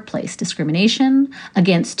that workplace discrimination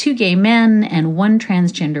against 2 gay men and 1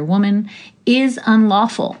 transgender woman is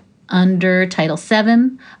unlawful under Title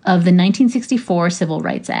VII of the 1964 Civil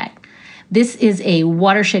Rights Act. This is a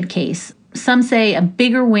watershed case. Some say a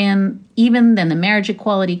bigger win even than the marriage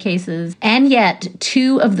equality cases. And yet,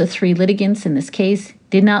 2 of the 3 litigants in this case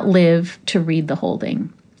did not live to read the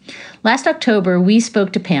holding. Last October, we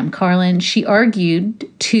spoke to Pam Carlin. She argued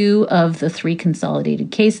 2 of the 3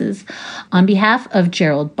 consolidated cases on behalf of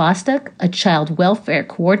Gerald Bostock, a child welfare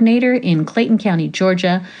coordinator in Clayton County,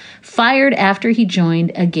 Georgia, fired after he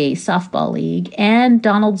joined a gay softball league, and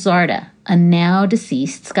Donald Zarda, a now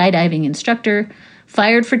deceased skydiving instructor,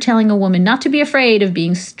 fired for telling a woman not to be afraid of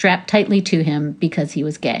being strapped tightly to him because he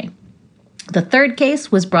was gay. The 3rd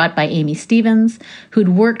case was brought by Amy Stevens, who'd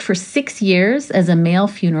worked for 6 years as a male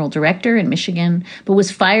funeral director in Michigan, but was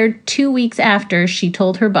fired 2 weeks after she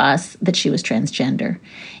told her boss that she was transgender.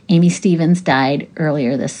 Amy Stevens died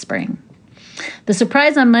earlier this spring. The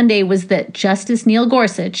surprise on Monday was that Justice Neil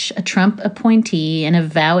Gorsuch, a Trump appointee and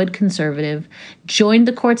avowed conservative, joined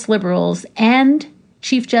the court's liberals and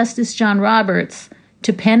Chief Justice John Roberts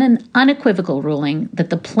to pen an unequivocal ruling that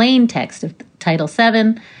the plain text of Title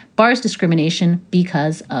VII bars discrimination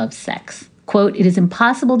because of sex. Quote, "It is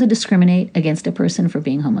impossible to discriminate against a person for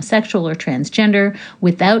being homosexual or transgender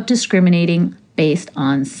without discriminating based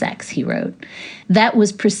on sex," he wrote. That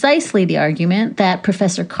was precisely the argument that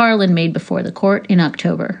Professor Carlin made before the court in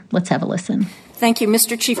October. Let's have a listen. Thank you,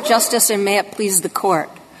 Mr. Chief Justice, and may it please the Court.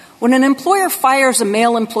 When an employer fires a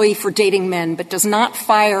male employee for dating men but does not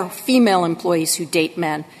fire female employees who date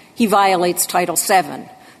men, he violates Title VII.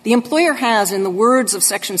 The employer has, in the words of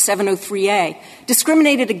Section 703A,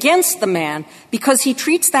 discriminated against the man because he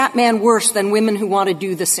treats that man worse than women who want to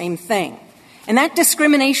do the same thing. And that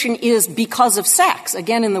discrimination is because of sex,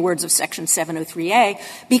 again in the words of Section 703A,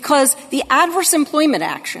 because the adverse employment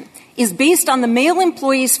action is based on the male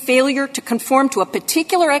employee's failure to conform to a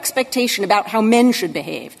particular expectation about how men should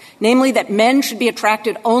behave, namely that men should be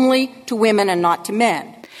attracted only to women and not to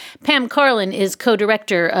men. Pam Karlan is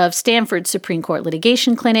co-director of Stanford Supreme Court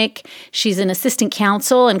Litigation Clinic. She's an assistant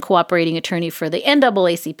counsel and cooperating attorney for the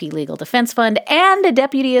NAACP Legal Defense Fund and a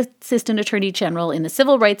deputy assistant attorney general in the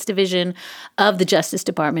Civil Rights Division of the Justice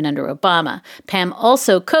Department under Obama. Pam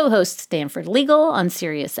also co-hosts Stanford Legal on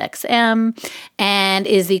SiriusXM and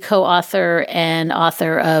is the co-author and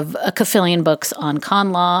author of a Kafillion books on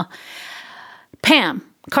con law. Pam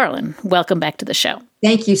Karlan, welcome back to the show.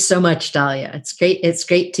 Thank you so much, Dahlia. It's great. It's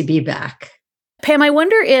great to be back. Pam, I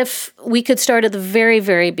wonder if we could start at the very,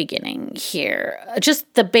 very beginning here.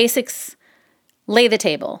 Just the basics, lay the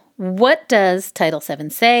table. What does Title VII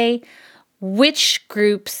say? Which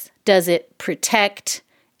groups does it protect?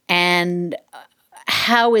 And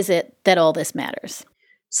how is it that all this matters?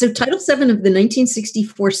 So Title VII of the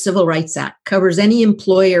 1964 Civil Rights Act covers any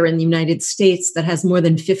employer in the United States that has more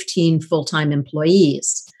than 15 full-time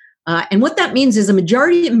employees. And what that means is a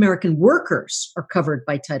majority of American workers are covered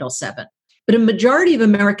by Title VII, but a majority of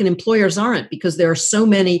American employers aren't because there are so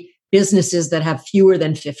many businesses that have fewer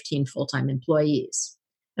than 15 full-time employees.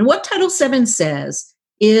 And what Title VII says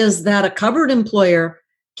is that a covered employer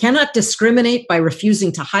cannot discriminate by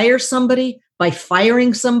refusing to hire somebody, by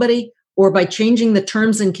firing somebody, or by changing the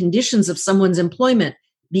terms and conditions of someone's employment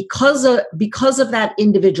because of that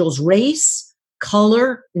individual's race,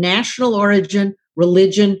 color, national origin,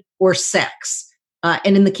 religion, or sex.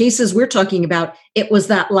 And in the cases we're talking about, it was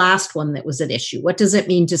that last one that was at issue. What does it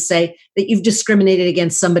mean to say that you've discriminated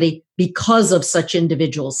against somebody because of such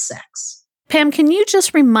individual's sex? Pam, can you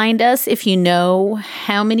just remind us, if you know,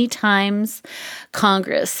 how many times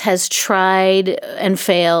Congress has tried and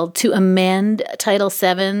failed to amend Title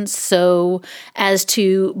VII so as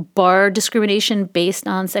to bar discrimination based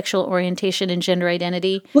on sexual orientation and gender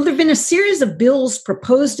identity? Well, there have been a series of bills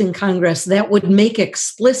proposed in Congress that would make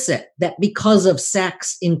explicit that because of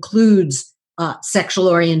sex includes sexual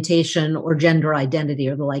orientation or gender identity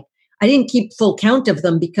or the like. I didn't keep full count of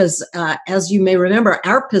them because, as you may remember,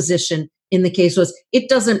 our position in the case was it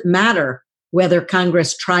doesn't matter whether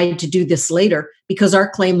Congress tried to do this later because our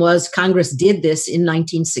claim was Congress did this in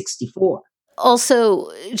 1964. Also,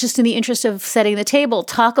 just in the interest of setting the table,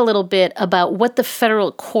 talk a little bit about what the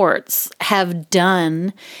federal courts have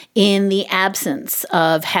done in the absence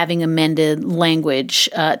of having amended language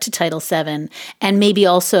to Title VII, and maybe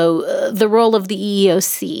also the role of the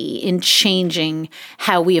EEOC in changing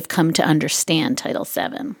how we have come to understand Title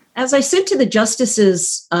VII. As I said to the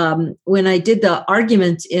justices when I did the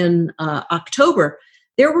argument in October,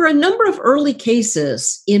 there were a number of early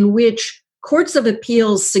cases in which courts of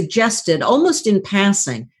appeals suggested, almost in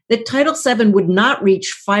passing, that Title VII would not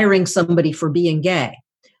reach firing somebody for being gay.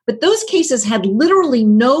 But those cases had literally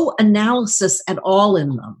no analysis at all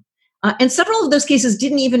in them. And several of those cases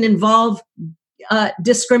didn't even involve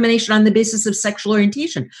discrimination on the basis of sexual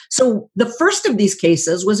orientation. So the first of these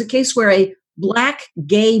cases was a case where a Black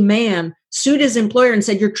gay man sued his employer and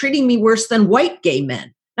said, "You're treating me worse than white gay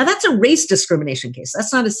men." Now, that's a race discrimination case.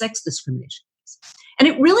 That's not a sex discrimination case. And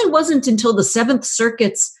it really wasn't until the Seventh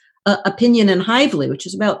Circuit's opinion in Hively, which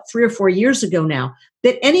is about 3 or 4 years ago now,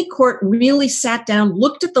 that any court really sat down,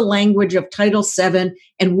 looked at the language of Title VII,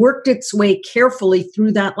 and worked its way carefully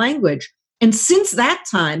through that language. And since that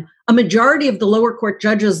time, a majority of the lower court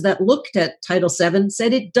judges that looked at Title VII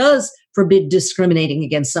said it does forbid discriminating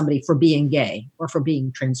against somebody for being gay or for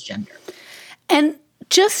being transgender. And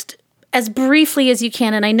just as briefly as you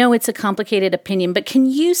can, and I know it's a complicated opinion, but can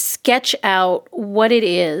you sketch out what it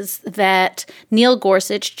is that Neil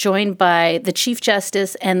Gorsuch, joined by the Chief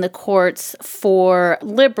Justice and the courts for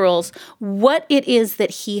liberals, what it is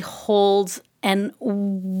that he holds and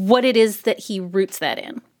what it is that he roots that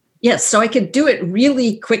in? Yes, so I could do it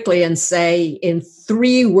really quickly and say in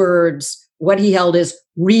 3 words, what he held is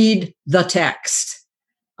read the text.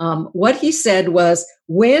 What he said was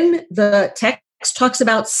when the text talks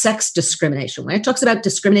about sex discrimination, when it talks about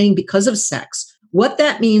discriminating because of sex, what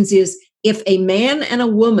that means is if a man and a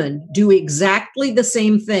woman do exactly the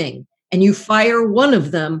same thing and you fire one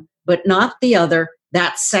of them but not the other,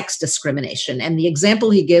 that's sex discrimination. And the example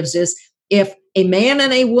he gives is if a man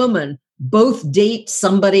and a woman both date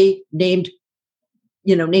somebody named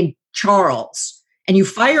Charles, and you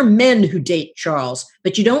fire men who date Charles,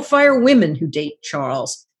 but you don't fire women who date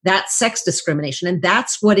Charles, that's sex discrimination. And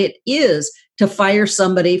that's what it is to fire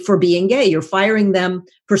somebody for being gay. You're firing them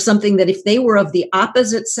for something that if they were of the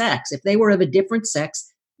opposite sex, if they were of a different sex,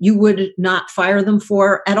 you would not fire them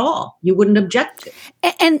for at all. You wouldn't object to.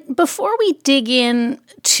 And before we dig in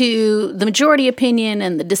to the majority opinion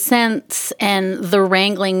and the dissents and the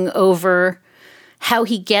wrangling over how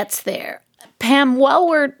he gets there, Pam, while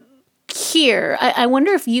we're here, I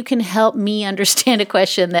wonder if you can help me understand a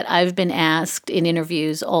question that I've been asked in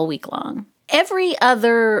interviews all week long. Every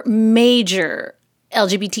other major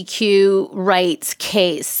LGBTQ rights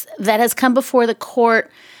case that has come before the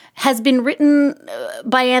court has been written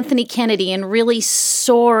by Anthony Kennedy in really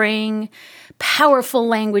soaring, powerful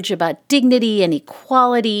language about dignity and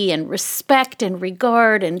equality and respect and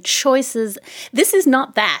regard and choices. This is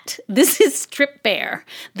not that. This is stripped bare.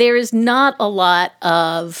 There is not a lot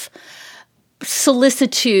of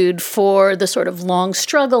solicitude for the sort of long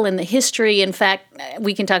struggle in the history. In fact,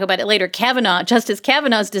 we can talk about it later. Justice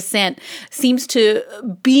Kavanaugh's dissent seems to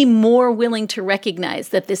be more willing to recognize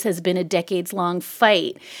that this has been a decades-long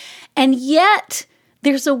fight. And yet,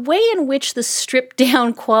 there's a way in which the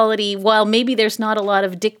stripped-down quality, while maybe there's not a lot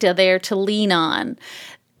of dicta there to lean on,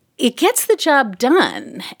 it gets the job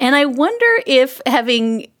done. And I wonder if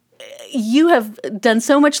you have done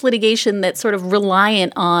so much litigation that's sort of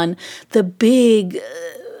reliant on the big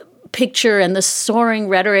picture and the soaring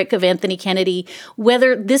rhetoric of Anthony Kennedy,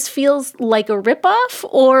 whether this feels like a ripoff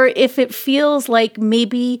or if it feels like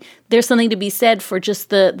maybe there's something to be said for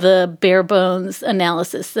just the bare bones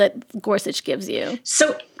analysis that Gorsuch gives you.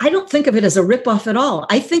 So I don't think of it as a ripoff at all.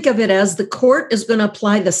 I think of it as the court is going to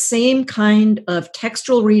apply the same kind of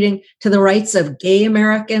textual reading to the rights of gay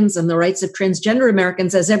Americans and the rights of transgender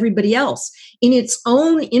Americans as everybody else. In its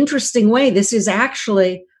own interesting way, this is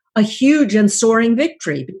actually a huge and soaring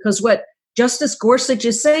victory, because what Justice Gorsuch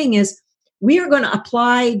is saying is we are going to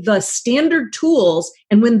apply the standard tools.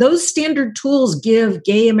 And when those standard tools give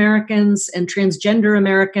gay Americans and transgender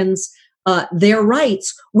Americans their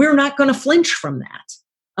rights, we're not going to flinch from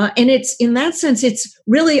that. And it's in that sense, it's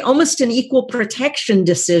really almost an equal protection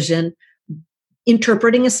decision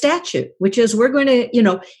interpreting a statute, which is we're going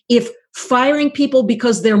to, if firing people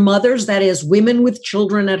because they're mothers, that is women with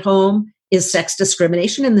children at home, is sex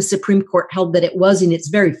discrimination, and the Supreme Court held that it was in its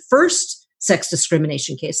very first sex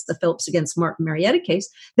discrimination case, the Phillips against Martin Marietta case,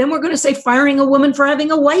 then we're going to say firing a woman for having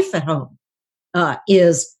a wife at home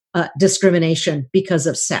is discrimination because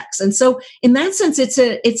of sex. And so in that sense, it's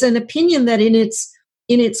an opinion that in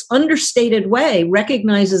its understated way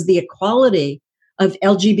recognizes the equality of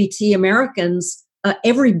LGBT Americans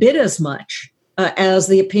every bit as much as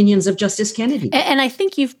the opinions of Justice Kennedy. And I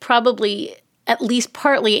think you've probably at least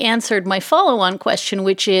partly answered my follow-on question,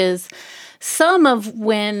 which is some of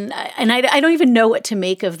when, and I don't even know what to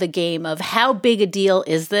make of the game of how big a deal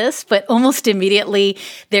is this, but almost immediately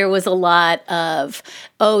there was a lot of,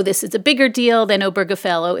 oh, this is a bigger deal than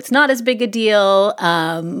Obergefell. It's not as big a deal.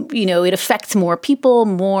 It affects more people,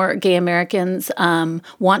 more gay Americans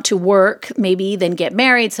want to work maybe than get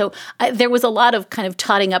married. So there was a lot of kind of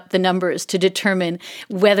totting up the numbers to determine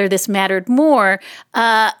whether this mattered more.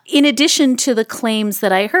 In addition to the claims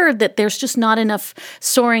that I heard that there's just not enough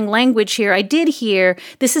soaring language here, I did hear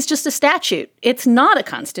this is just a statute. It's not a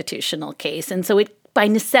constitutional case. And so it, by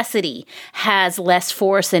necessity, has less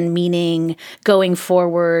force and meaning going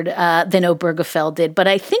forward than Obergefell did. But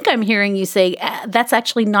I think I'm hearing you say that's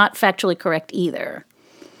actually not factually correct either.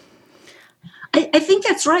 I think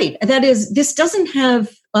that's right. That is, this doesn't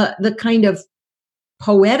have the kind of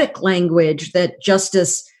poetic language that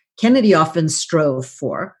Justice Kennedy often strove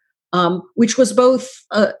for. Which was both,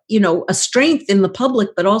 a strength in the public,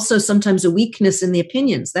 but also sometimes a weakness in the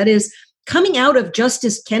opinions. That is, coming out of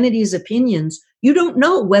Justice Kennedy's opinions, you don't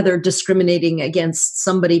know whether discriminating against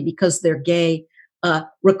somebody because they're gay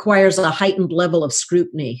requires a heightened level of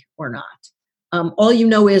scrutiny or not. All you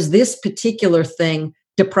know is this particular thing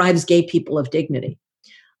deprives gay people of dignity.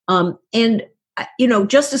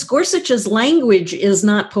 Justice Gorsuch's language is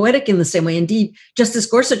not poetic in the same way. Indeed, Justice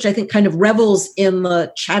Gorsuch, I think, kind of revels in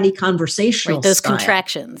the chatty conversational right, those style.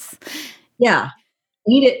 Contractions. Yeah.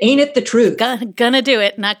 Ain't it the truth? Gonna do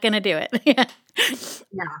it, not gonna do it. Yeah.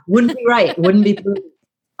 Wouldn't be right. Wouldn't be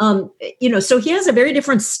prudent. So he has a very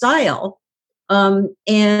different style.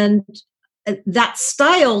 And that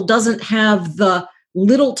style doesn't have the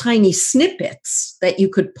little tiny snippets that you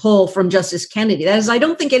could pull from Justice Kennedy. That is, I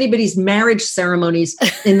don't think anybody's marriage ceremonies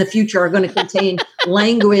in the future are going to contain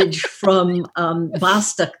language from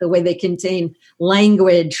Bostock the way they contain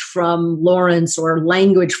language from Lawrence or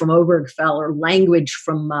language from Obergefell or language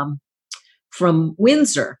from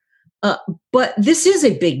Windsor. But this is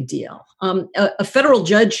a big deal. A federal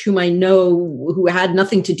judge whom I know who had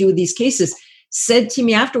nothing to do with these cases said to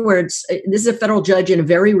me afterwards, this is a federal judge in a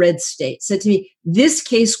very red state, said to me, this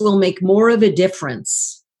case will make more of a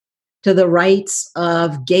difference to the rights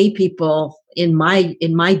of gay people in my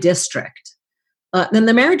district than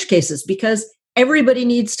the marriage cases, because everybody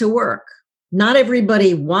needs to work. Not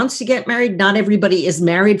everybody wants to get married. Not everybody is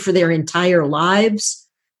married for their entire lives.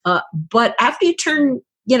 But after you turn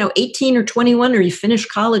 18 or 21, or you finish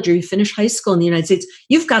college or you finish high school in the United States,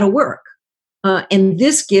 you've got to work. And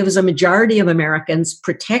this gives a majority of Americans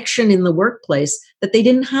protection in the workplace that they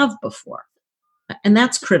didn't have before. And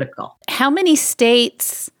that's critical. How many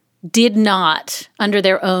states did not, under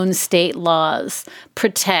their own state laws,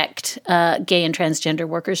 protect gay and transgender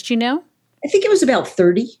workers? Do you know? I think it was about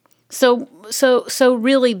 30. So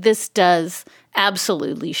really, this does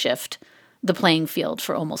absolutely shift the playing field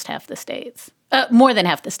for almost half the states, more than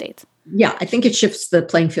half the states. Yeah, I think it shifts the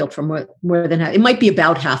playing field for more than half. It might be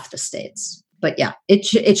about half the states. But yeah,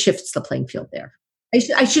 it shifts the playing field there.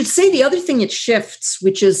 I should say the other thing it shifts,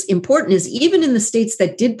 which is important, is even in the states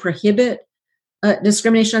that did prohibit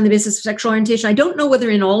discrimination on the basis of sexual orientation, I don't know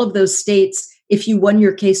whether in all of those states, if you won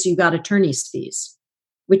your case, you got attorney's fees,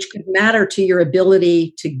 which could matter to your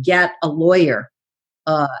ability to get a lawyer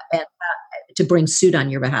and to bring suit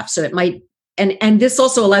on your behalf. So it might, and this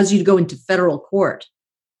also allows you to go into federal court,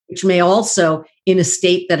 which may also, in a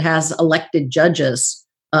state that has elected judges,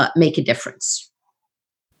 make a difference.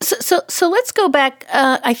 So let's go back.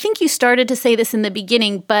 I think you started to say this in the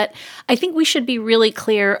beginning, but I think we should be really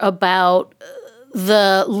clear about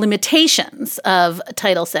the limitations of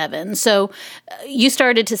Title VII. So you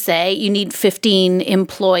started to say you need 15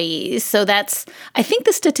 employees. So that's, I think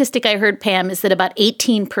the statistic I heard, Pam, is that about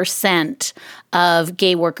 18% of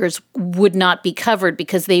gay workers would not be covered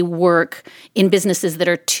because they work in businesses that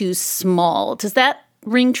are too small. Does that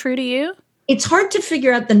ring true to you? It's hard to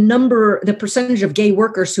figure out the percentage of gay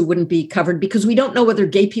workers who wouldn't be covered, because we don't know whether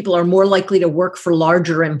gay people are more likely to work for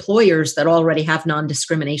larger employers that already have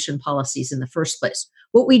non-discrimination policies in the first place.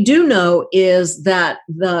 What we do know is that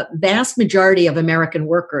the vast majority of American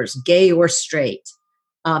workers, gay or straight,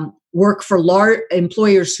 work for large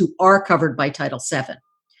employers who are covered by Title VII.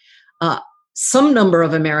 Some number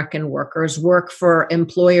of American workers work for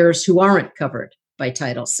employers who aren't covered by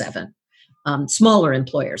Title VII. Smaller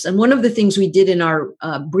employers. And one of the things we did in our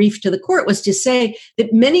brief to the court was to say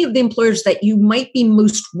that many of the employers that you might be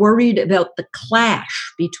most worried about the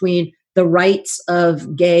clash between the rights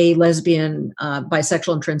of gay, lesbian,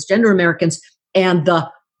 bisexual, and transgender Americans and the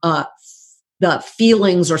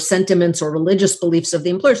feelings or sentiments or religious beliefs of the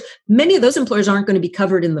employers, many of those employers aren't going to be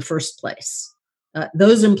covered in the first place.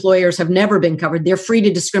 Those employers have never been covered. They're free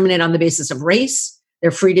to discriminate on the basis of race. They're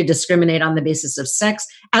free to discriminate on the basis of sex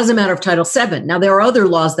as a matter of Title VII. Now, there are other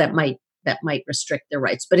laws that might restrict their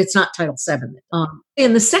rights, but it's not Title VII.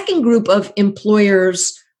 And the second group of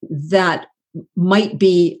employers that might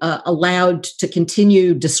be allowed to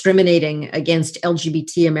continue discriminating against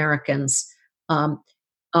LGBT Americans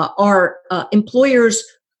are employers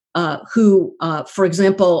who, for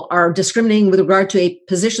example, are discriminating with regard to a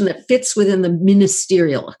position that fits within the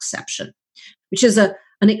ministerial exception, which is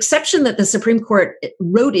an exception that the Supreme Court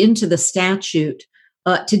wrote into the statute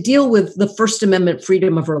to deal with the First Amendment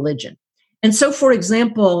freedom of religion. And so, for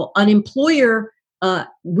example, an employer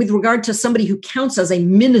with regard to somebody who counts as a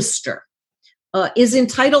minister is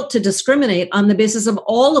entitled to discriminate on the basis of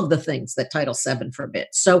all of the things that Title VII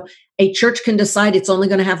forbids. So a church can decide it's only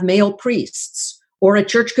going to have male priests, or a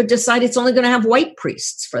church could decide it's only going to have white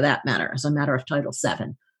priests, for that matter, as a matter of Title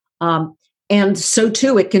VII. And so,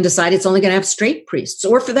 too, it can decide it's only going to have straight priests,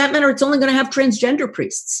 or for that matter, it's only going to have transgender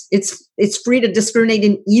priests. It's free to discriminate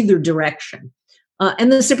in either direction.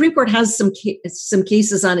 And the Supreme Court has some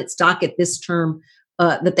cases on its docket this term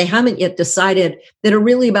that they haven't yet decided that are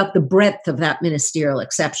really about the breadth of that ministerial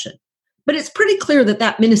exception. But it's pretty clear that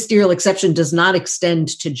that ministerial exception does not extend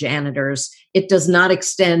to janitors. It does not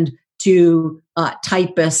extend to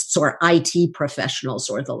typists or IT professionals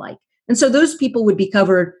or the like. And so those people would be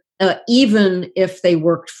covered even if they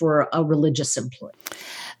worked for a religious employer.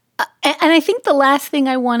 And I think the last thing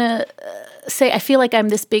I want to say, I feel like I'm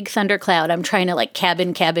this big thundercloud. I'm trying to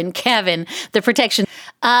cabin the protection.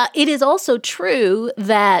 It is also true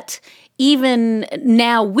that even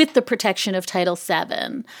now with the protection of Title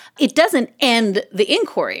VII, it doesn't end the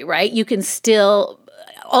inquiry, right? You can still,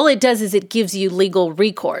 all it does is it gives you legal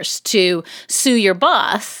recourse to sue your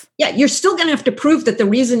boss. Yeah, you're still going to have to prove that the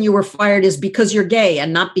reason you were fired is because you're gay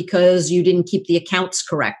and not because you didn't keep the accounts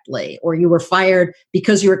correctly, or you were fired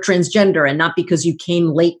because you were transgender and not because you came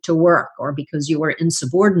late to work or because you were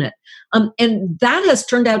insubordinate. And that has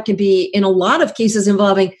turned out to be, in a lot of cases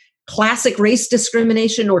involving classic race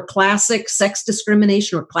discrimination or classic sex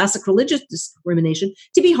discrimination or classic religious discrimination,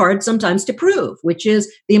 to be hard sometimes to prove, which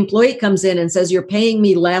is the employee comes in and says, you're paying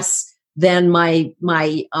me less than my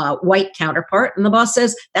white counterpart. And the boss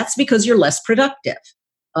says, that's because you're less productive.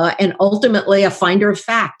 And ultimately, a finder of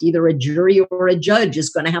fact, either a jury or a judge, is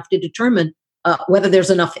going to have to determine whether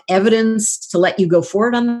there's enough evidence to let you go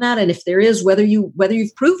forward on that. And if there is, whether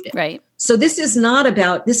you've proved it. Right. So this is not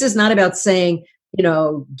about saying,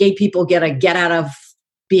 gay people get a get out of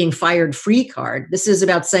being fired free card. This is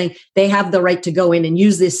about saying they have the right to go in and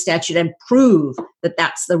use this statute and prove that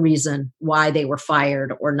that's the reason why they were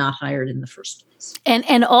fired or not hired in the first place.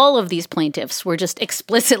 And all of these plaintiffs were just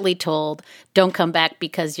explicitly told, don't come back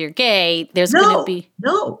because you're gay. There's going to be...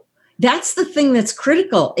 No, that's the thing that's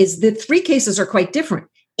critical, is the three cases are quite different.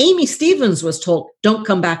 Amy Stevens was told, don't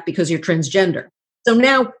come back because you're transgender. So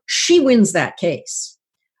now she wins that case.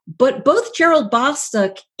 But both Gerald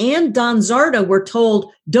Bostock and Don Zarda were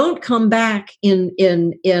told, don't come back in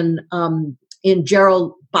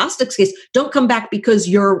Gerald Bostock's case, don't come back because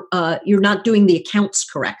you're not doing the accounts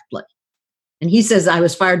correctly. And he says, I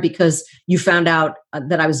was fired because you found out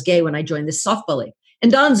that I was gay when I joined this softball league.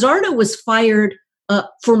 And Don Zarda was fired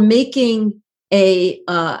for making a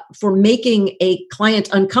client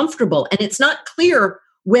uncomfortable. And it's not clear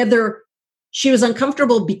whether she was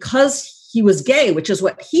uncomfortable because he was gay, which is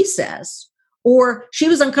what he says, or she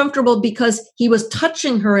was uncomfortable because he was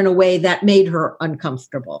touching her in a way that made her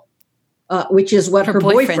uncomfortable, which is what her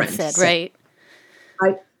boyfriend said. Right.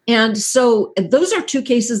 And so those are two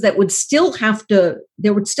cases that would still have to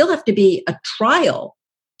be a trial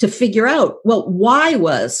to figure out, well, why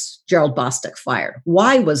was Gerald Bostock fired?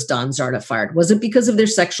 Why was Don Zarda fired? Was it because of their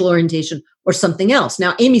sexual orientation or something else?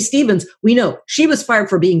 Now, Amy Stevens, we know she was fired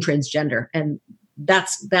for being transgender, and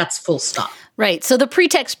that's full stop. Right. So the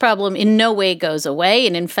pretext problem in no way goes away.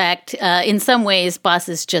 And in fact, in some ways,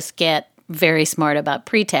 bosses just get very smart about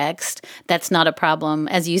pretext. That's not a problem,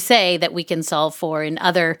 as you say, that we can solve for in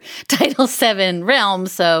other Title VII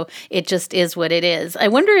realms. So it just is what it is. I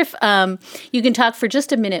wonder if you can talk for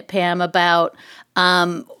just a minute, Pam, about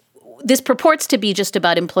this purports to be just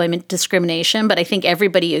about employment discrimination, but I think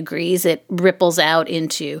everybody agrees it ripples out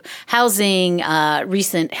into housing,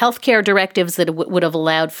 recent healthcare directives that would have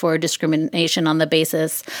allowed for discrimination on the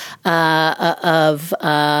basis of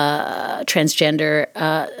transgender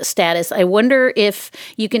status. I wonder if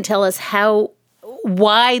you can tell us how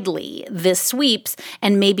widely this sweeps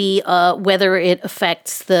and maybe whether it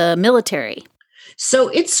affects the military. So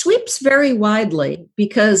it sweeps very widely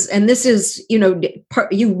because, and this is,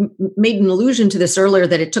 you made an allusion to this earlier,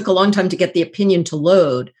 that it took a long time to get the opinion to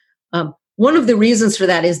load. One of the reasons for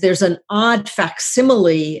that is there's an odd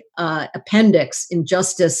facsimile appendix in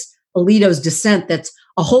Justice Alito's dissent that's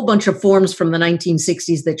a whole bunch of forms from the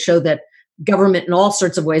 1960s that show that government in all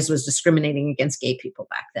sorts of ways was discriminating against gay people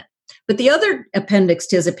back then. But the other appendix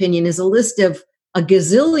to his opinion is a list of a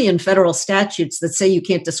gazillion federal statutes that say you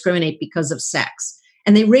can't discriminate because of sex.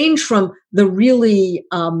 And they range from the really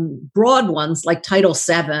broad ones like Title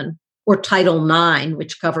VII or Title IX,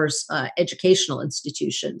 which covers educational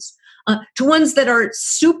institutions, to ones that are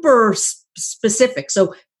super specific.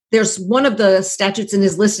 So there's one of the statutes in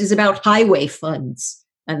his list is about highway funds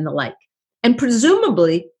and the like. And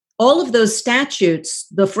presumably all of those statutes,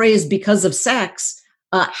 the phrase because of sex,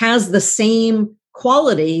 has the same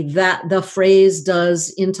quality that the phrase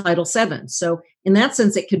does in Title VII. So in that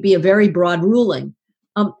sense, it could be a very broad ruling.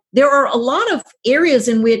 There are a lot of areas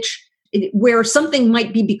in where something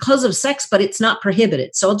might be because of sex, but it's not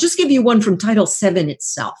prohibited. So I'll just give you one from Title VII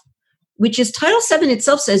itself, which is Title VII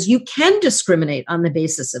itself says you can discriminate on the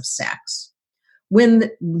basis of sex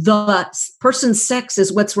when the person's sex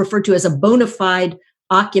is what's referred to as a bona fide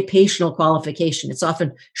occupational qualification. It's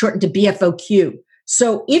often shortened to BFOQ.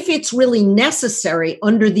 So if it's really necessary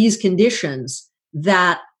under these conditions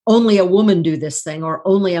that only a woman do this thing or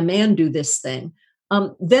only a man do this thing,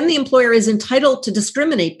 then the employer is entitled to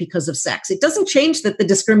discriminate because of sex. It doesn't change that the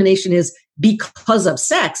discrimination is because of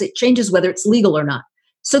sex. It changes whether it's legal or not.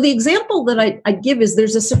 So the example that I give is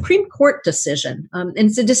there's a Supreme Court decision, and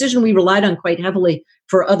it's a decision we relied on quite heavily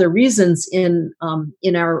for other reasons in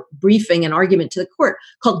our briefing and argument to the court,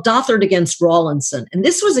 called Dothert against Rawlinson. And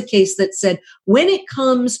this was a case that said when it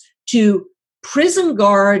comes to prison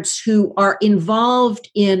guards who are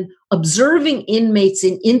involved in observing inmates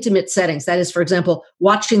in intimate settings, that is, for example,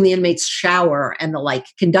 watching the inmates shower and the like,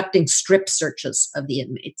 conducting strip searches of the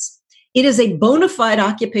inmates, it is a bona fide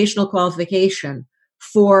occupational qualification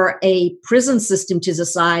for a prison system to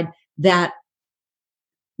decide that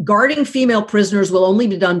guarding female prisoners will only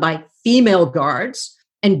be done by female guards,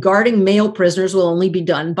 and guarding male prisoners will only be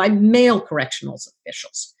done by male correctional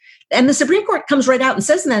officials. And the Supreme Court comes right out and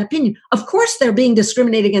says in that opinion, of course they're being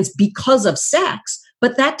discriminated against because of sex,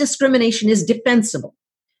 but that discrimination is defensible.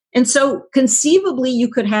 And so conceivably you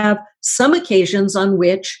could have some occasions on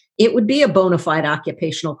which it would be a bona fide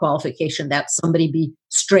occupational qualification that somebody be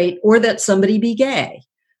straight or that somebody be gay.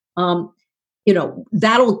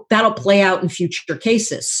 That'll play out in future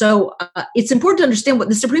cases. So it's important to understand what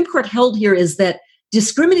the Supreme Court held here is that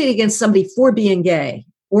discriminating against somebody for being gay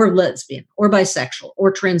or lesbian or bisexual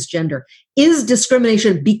or transgender is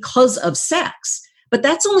discrimination because of sex. But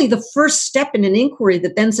that's only the first step in an inquiry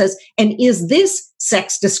that then says, and is this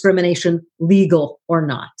sex discrimination legal or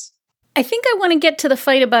not? I think I want to get to the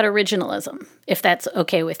fight about originalism, if that's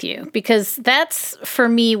okay with you, because that's, for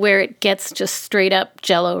me, where it gets just straight up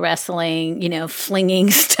Jello wrestling,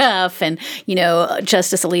 flinging stuff, and,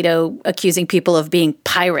 Justice Alito accusing people of being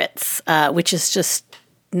pirates, which is just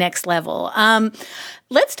next level.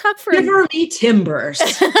 Let's talk for... Give me timbers.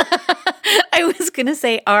 I was going to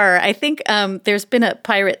say R. I think there's been a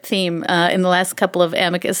pirate theme in the last couple of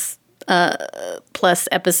Amicus Plus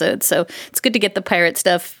episodes, so it's good to get the pirate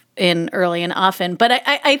stuff in early and often. But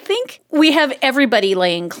I think we have everybody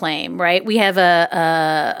laying claim, right? We have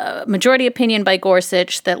a majority opinion by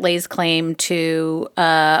Gorsuch that lays claim to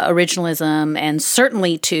originalism and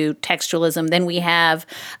certainly to textualism. Then we have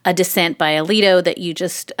a dissent by Alito that you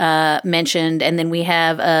just mentioned. And then we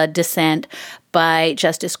have a dissent by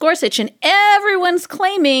Justice Gorsuch. And everyone's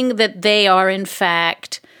claiming that they are, in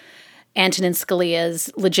fact, Antonin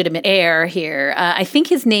Scalia's legitimate heir here. I think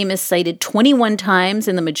his name is cited 21 times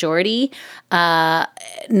in the majority,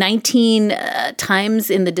 19 times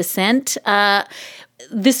in the dissent.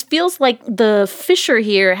 This feels like the fissure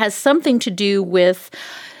here has something to do with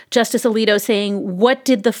Justice Alito saying, what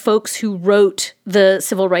did the folks who wrote the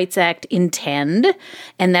Civil Rights Act intend?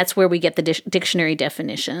 And that's where we get the dictionary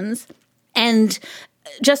definitions. And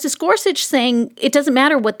Justice Gorsuch saying it doesn't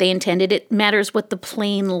matter what they intended, it matters what the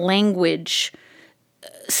plain language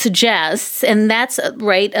suggests. And that's,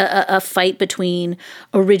 right, a fight between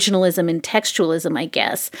originalism and textualism, I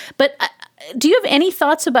guess. But do you have any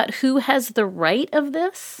thoughts about who has the right of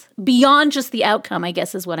this? Beyond just the outcome, I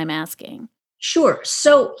guess, is what I'm asking. Sure.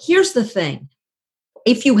 So here's the thing.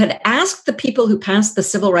 If you had asked the people who passed the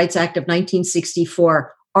Civil Rights Act of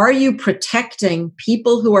 1964, are you protecting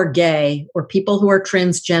people who are gay or people who are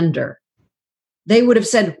transgender? They would have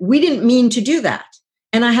said, we didn't mean to do that.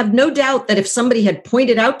 And I have no doubt that if somebody had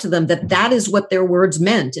pointed out to them that that is what their words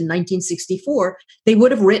meant in 1964, they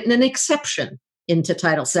would have written an exception into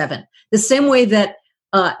Title VII. The same way that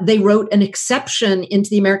they wrote an exception into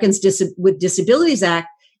the Americans with Disabilities Act,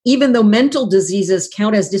 even though mental diseases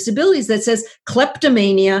count as disabilities, that says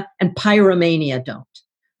kleptomania and pyromania don't.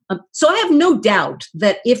 So I have no doubt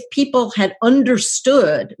that if people had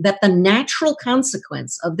understood that the natural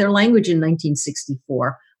consequence of their language in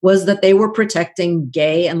 1964 was that they were protecting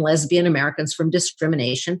gay and lesbian Americans from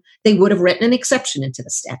discrimination, they would have written an exception into the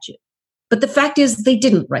statute. But the fact is they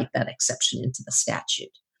didn't write that exception into the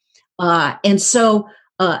statute. And so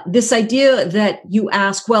this idea that you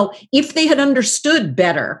ask, well, if they had understood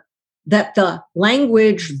better that the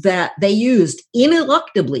language that they used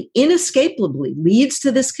ineluctably, inescapably leads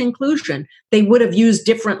to this conclusion, they would have used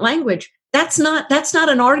different language. That's not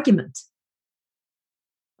an argument.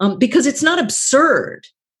 Because it's not absurd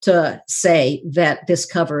to say that this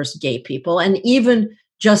covers gay people. And even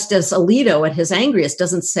Justice Alito at his angriest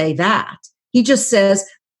doesn't say that. He just says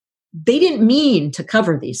they didn't mean to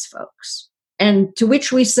cover these folks. And to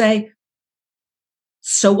which we say,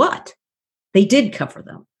 so what? They did cover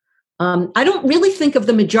them. I don't really think of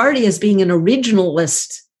the majority as being an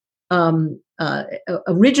originalist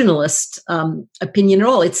opinion at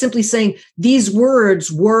all. It's simply saying these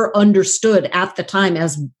words were understood at the time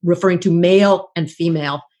as referring to male and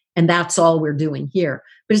female, and that's all we're doing here.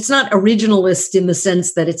 But it's not originalist in the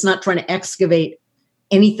sense that it's not trying to excavate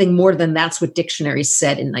anything more than that's what dictionaries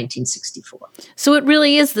said in 1964. So it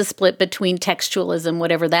really is the split between textualism,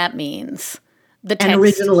 whatever that means, the text. And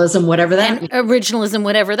originalism, whatever that means. Originalism,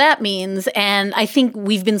 whatever that means. And I think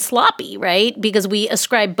we've been sloppy, right? Because we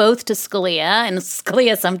ascribe both to Scalia, and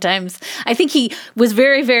Scalia sometimes, I think he was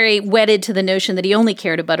very, very wedded to the notion that he only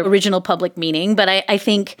cared about original public meaning. But I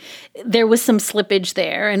think there was some slippage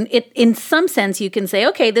there. And in some sense, you can say,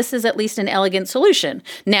 okay, this is at least an elegant solution.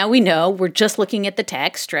 Now we know we're just looking at the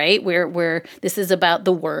text, right? Where this is about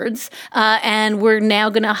the words. And we're now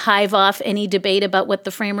going to hive off any debate about what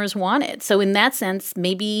the framers wanted. So in that sense,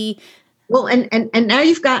 maybe. Well, and now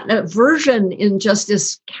you've got a version in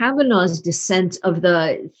Justice Kavanaugh's dissent of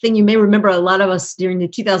the thing. You may remember a lot of us during the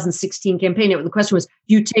 2016 campaign, the question was,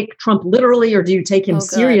 do you take Trump literally or do you take him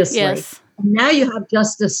seriously? Yes. And now you have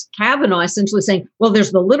Justice Kavanaugh essentially saying, well,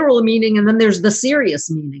 there's the literal meaning and then there's the serious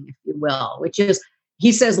meaning, if you will, which is,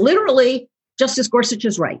 he says literally, Justice Gorsuch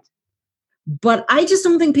is right. But I just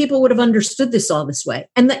don't think people would have understood this all this way.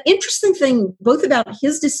 And the interesting thing, both about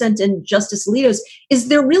his dissent and Justice Alito's, is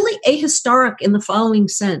they're really ahistoric in the following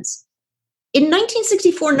sense. In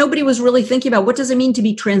 1964, nobody was really thinking about what does it mean to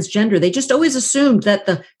be transgender. They just always assumed that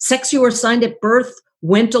the sex you were assigned at birth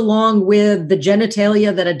went along with the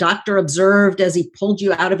genitalia that a doctor observed as he pulled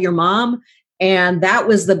you out of your mom. And that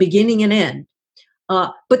was the beginning and end.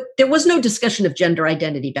 But there was no discussion of gender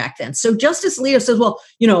identity back then. So Justice Alito says, well,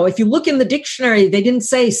 if you look in the dictionary, they didn't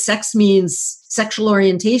say sex means sexual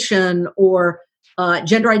orientation or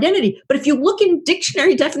gender identity. But if you look in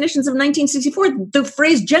dictionary definitions of 1964, the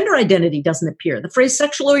phrase gender identity doesn't appear. The phrase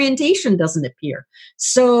sexual orientation doesn't appear.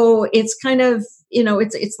 So it's kind of,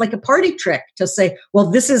 it's like a party trick to say, well,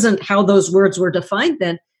 this isn't how those words were defined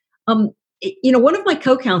then. One of my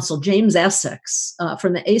co-counsel, James Essex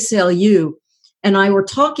from the ACLU, and I were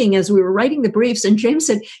talking as we were writing the briefs, and James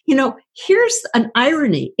said, here's an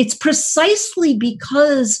irony. It's precisely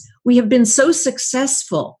because we have been so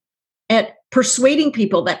successful at persuading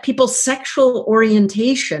people that people's sexual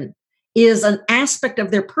orientation is an aspect of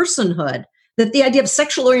their personhood, that the idea of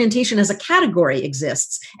sexual orientation as a category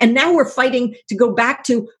exists. And now we're fighting to go back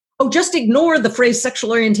to, just ignore the phrase sexual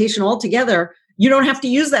orientation altogether. You don't have to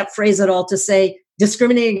use that phrase at all to say,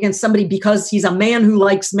 discriminating against somebody because he's a man who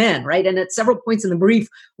likes men, right? And at several points in the brief,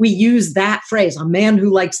 we use that phrase, a man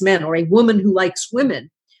who likes men or a woman who likes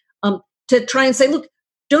women, to try and say, look,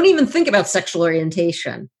 don't even think about sexual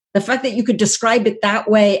orientation. The fact that you could describe it that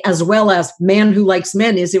way as well as man who likes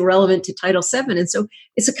men is irrelevant to Title VII. And so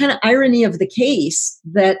it's a kind of irony of the case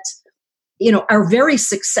that, our very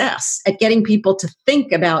success at getting people to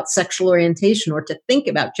think about sexual orientation or to think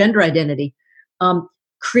about gender identity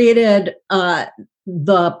created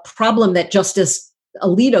the problem that Justice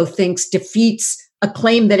Alito thinks defeats a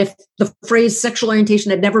claim that if the phrase sexual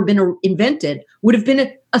orientation had never been invented, would have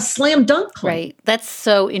been a slam dunk claim. Right. That's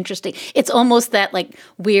so interesting. It's almost that like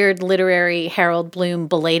weird literary Harold Bloom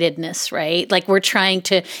belatedness, right? Like we're trying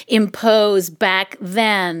to impose back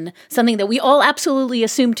then something that we all absolutely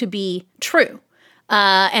assume to be true.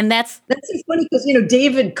 And that's funny because,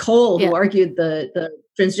 David Cole, who argued the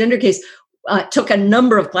transgender case, took a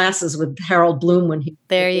number of classes with Harold Bloom when he.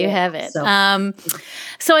 There you have it.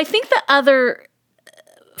 So I think the other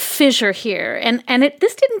fissure here, and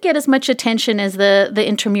this didn't get as much attention as the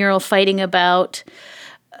intramural fighting about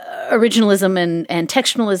originalism and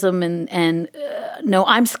textualism and no,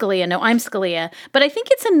 I'm Scalia. But I think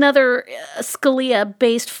it's another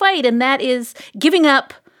Scalia-based fight, and that is giving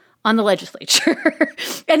up on the legislature.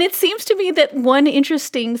 And it seems to me that one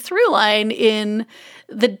interesting through line in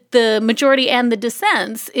the majority and the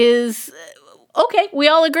dissents is, okay, we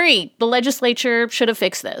all agree the legislature should have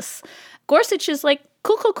fixed this. Gorsuch is like,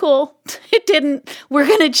 cool. It didn't. We're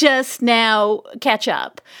going to just now catch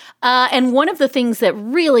up. And one of the things that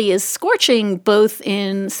really is scorching both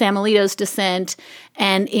in Sam Alito's dissent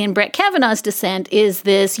and in Brett Kavanaugh's dissent is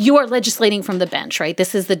this, you are legislating from the bench, right?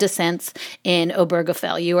 This is the dissents in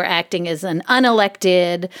Obergefell. You are acting as an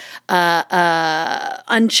unelected,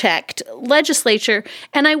 unchecked legislature.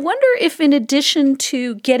 And I wonder if in addition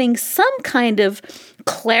to getting some kind of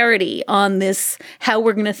clarity on this, how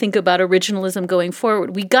we're going to think about originalism going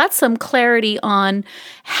forward, we got some clarity on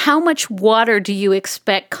how much water do you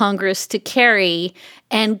expect Congress to carry?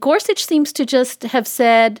 And Gorsuch seems to just have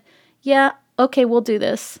said, yeah, okay, we'll do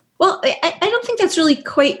this. Well, I don't think that's really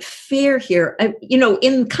quite fair here.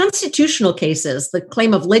 In constitutional cases, the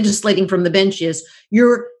claim of legislating from the bench is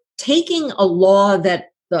you're taking a law that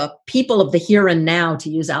the people of the here and now, to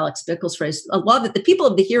use Alex Bickel's phrase, a law that the people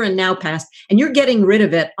of the here and now passed, and you're getting rid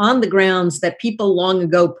of it on the grounds that people long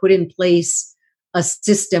ago put in place a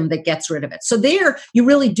system that gets rid of it. So there you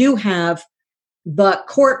really do have the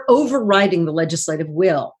court overriding the legislative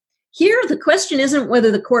will. Here, the question isn't whether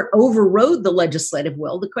the court overrode the legislative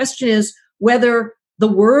will. The question is whether the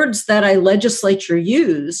words that a legislature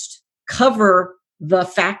used cover the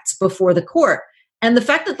facts before the court. And the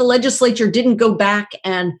fact that the legislature didn't go back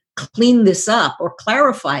and clean this up or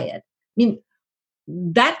clarify it, I mean,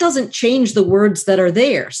 that doesn't change the words that are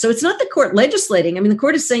there. So it's not the court legislating. I mean, the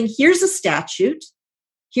court is saying, here's a statute.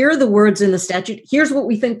 Here are the words in the statute. Here's what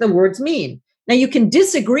we think the words mean. Now, you can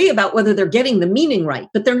disagree about whether they're getting the meaning right,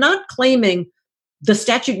 but they're not claiming the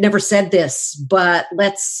statute never said this, but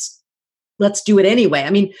let's do it anyway.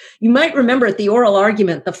 I mean, you might remember at the oral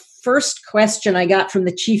argument, the first question I got from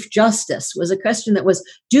the Chief Justice was a question that was,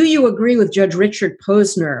 do you agree with Judge Richard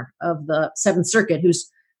Posner of the Seventh Circuit, who's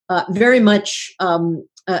very much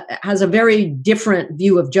has a very different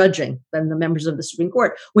view of judging than the members of the Supreme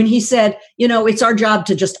Court, when he said, it's our job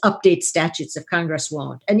to just update statutes if Congress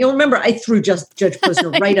won't. And you'll remember I threw Judge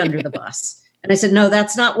Posner right under the bus. And I said, no,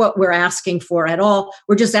 that's not what we're asking for at all.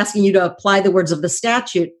 We're just asking you to apply the words of the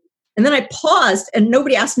statute. And then I paused and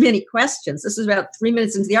nobody asked me any questions. This is about 3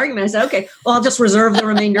 minutes into the argument. I said, okay, well, I'll just reserve the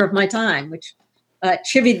remainder of my time, which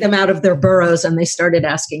chivied them out of their burrows, and they started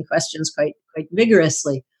asking questions quite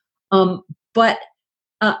vigorously. But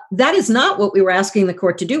that is not what we were asking the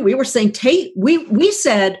court to do. We were saying, we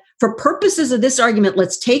said, for purposes of this argument,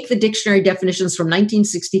 let's take the dictionary definitions from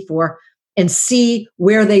 1964 and see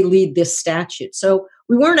where they lead this statute. So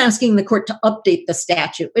we weren't asking the court to update the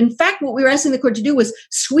statute. In fact, what we were asking the court to do was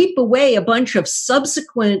sweep away a bunch of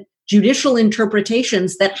subsequent judicial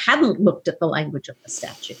interpretations that hadn't looked at the language of the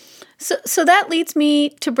statute. So that leads me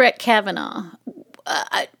to Brett Kavanaugh.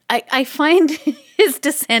 I find his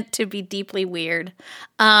dissent to be deeply weird.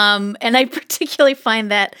 And I particularly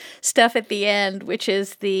find that stuff at the end, which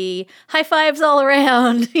is the high fives all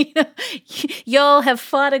around. Y'all have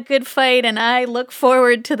fought a good fight and I look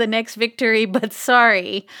forward to the next victory, but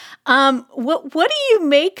sorry. What do you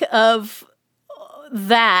make of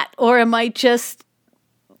that? Or am I just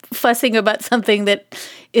fussing about something that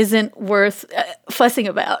isn't worth fussing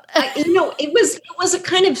about? It was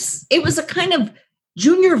a kind of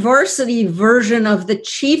junior varsity version of the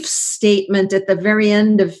chief's statement at the very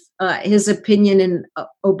end of his opinion in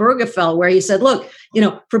Obergefell, where he said, look,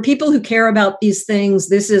 for people who care about these things,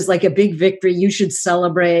 this is like a big victory. You should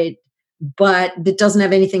celebrate, but it doesn't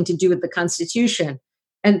have anything to do with the Constitution.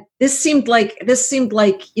 And this seemed like,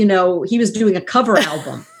 he was doing a cover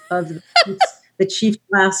album of the chief's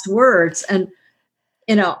last words. And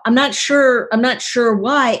I'm not sure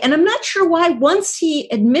why. And I'm not sure why, once he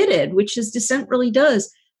admitted, which his dissent really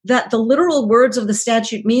does, that the literal words of the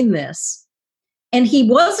statute mean this. And he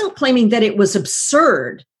wasn't claiming that it was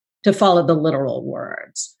absurd to follow the literal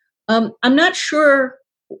words. I'm not sure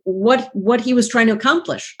what he was trying to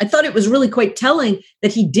accomplish. I thought it was really quite telling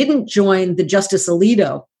that he didn't join the Justice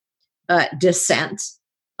Alito dissent,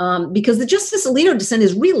 because the Justice Alito dissent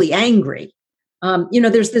is really angry.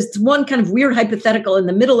 There's this one kind of weird hypothetical in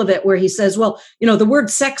the middle of it where he says, well, the word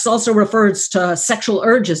sex also refers to sexual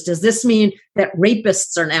urges. Does this mean that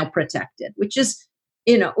rapists are now protected? Which is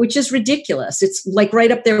ridiculous. It's like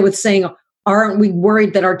right up there with saying, aren't we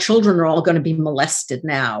worried that our children are all going to be molested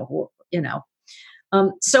now?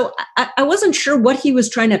 So I wasn't sure what he was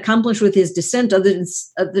trying to accomplish with his dissent,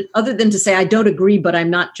 other than to say, I don't agree, but I'm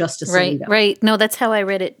not Justice Alito. Right. No, that's how I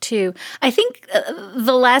read it too. I think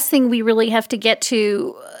the last thing we really have to get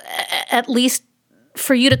to, at least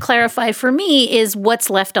for you to clarify for me, is what's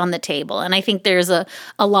left on the table. And I think there's a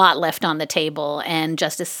lot left on the table. And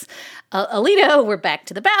Justice Alito, we're back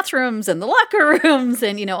to the bathrooms and the locker rooms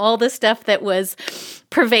and, all the stuff that was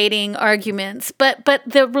pervading arguments. But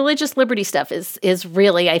the religious liberty stuff is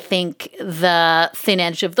really, I think, the thin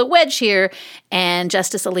edge of the wedge here. And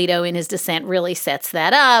Justice Alito in his dissent really sets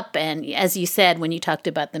that up. And as you said, when you talked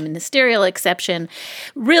about the ministerial exception,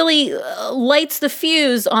 really lights the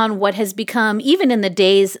fuse on what has become, even in the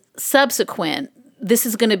days subsequent, this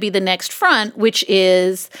is going to be the next front, which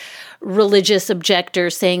is religious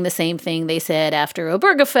objectors saying the same thing they said after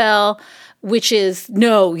Obergefell, which is,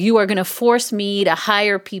 no, you are going to force me to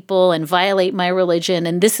hire people and violate my religion,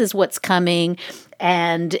 and this is what's coming.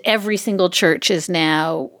 And every single church is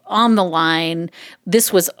now on the line.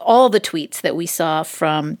 This was all the tweets that we saw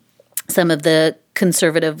from some of the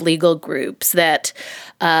conservative legal groups, that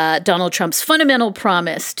Donald Trump's fundamental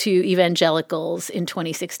promise to evangelicals in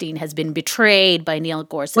 2016 has been betrayed by Neil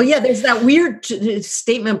Gorsuch. Well, yeah, there's that weird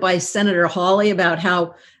statement by Senator Hawley about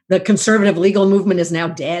how the conservative legal movement is now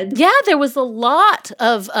dead? Yeah, there was a lot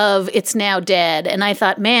of it's now dead. And I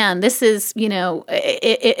thought, man, this is,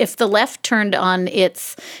 if the left turned on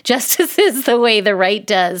its justices the way the right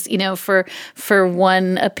does, for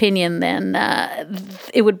one opinion, then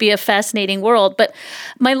it would be a fascinating world. But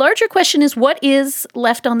my larger question is, what is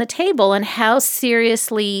left on the table and how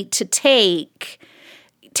seriously to take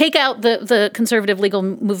out the conservative legal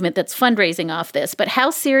movement that's fundraising off this, but how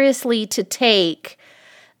seriously to take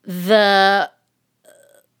the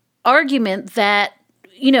argument that,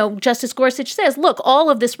 Justice Gorsuch says, look, all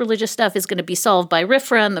of this religious stuff is going to be solved by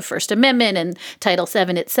RFRA and the First Amendment and Title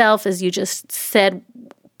VII itself, as you just said.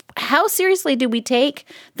 How seriously do we take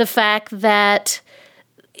the fact that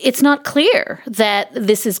it's not clear that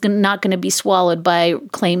this is not going to be swallowed by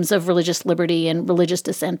claims of religious liberty and religious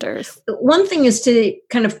dissenters? One thing is to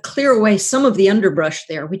kind of clear away some of the underbrush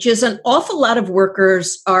there, which is an awful lot of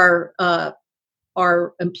workers are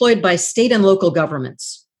employed by state and local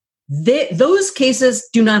governments. Those cases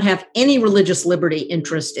do not have any religious liberty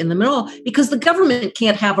interest in them at all, because the government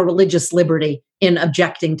can't have a religious liberty in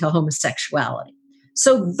objecting to homosexuality.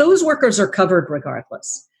 So those workers are covered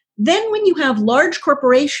regardless. Then when you have large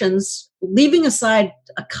corporations, leaving aside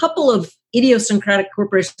a couple of idiosyncratic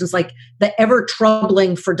corporations like the ever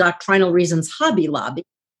troubling for doctrinal reasons Hobby Lobby,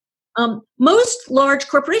 most large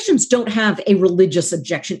corporations don't have a religious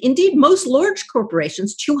objection. Indeed, most large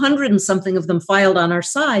corporations, 200 and something of them filed on our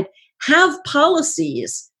side, have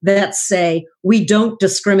policies that say we don't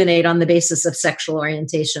discriminate on the basis of sexual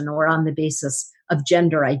orientation or on the basis of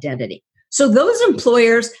gender identity. So those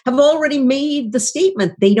employers have already made the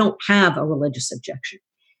statement they don't have a religious objection.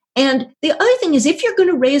 And the other thing is, if you're going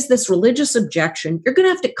to raise this religious objection, you're going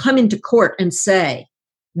to have to come into court and say,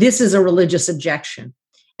 this is a religious objection.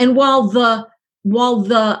 And while the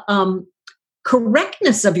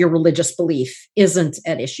correctness of your religious belief isn't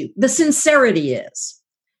at issue, the sincerity is.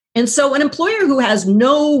 And so an employer who has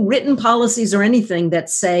no written policies or anything that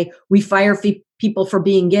say we fire people for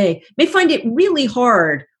being gay may find it really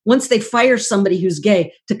hard once they fire somebody who's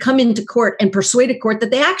gay to come into court and persuade a court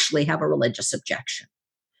that they actually have a religious objection.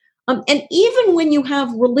 And even when you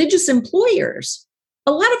have religious employers,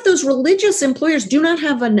 a lot of those religious employers do not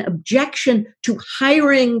have an objection to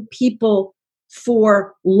hiring people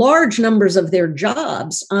for large numbers of their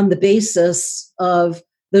jobs on the basis of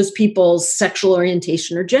those people's sexual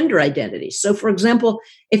orientation or gender identity. So, for example,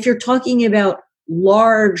 if you're talking about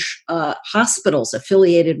large hospitals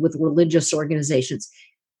affiliated with religious organizations,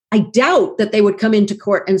 I doubt that they would come into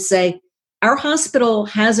court and say, our hospital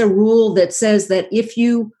has a rule that says that if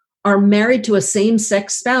you are married to a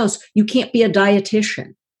same-sex spouse, you can't be a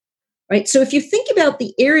dietitian, right? So if you think about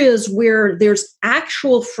the areas where there's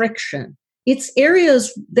actual friction, it's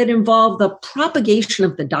areas that involve the propagation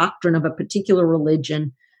of the doctrine of a particular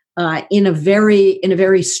religion in a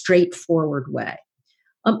very straightforward way.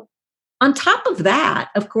 On top of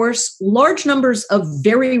that, of course, large numbers of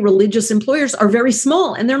very religious employers are very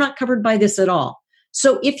small, and they're not covered by this at all.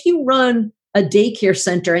 So if you run a daycare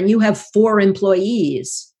center and you have 4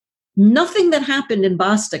 employees, nothing that happened in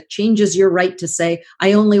Bostock changes your right to say,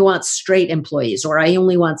 I only want straight employees or I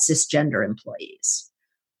only want cisgender employees.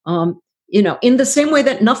 In the same way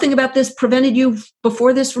that nothing about this prevented you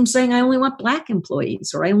before this from saying, I only want Black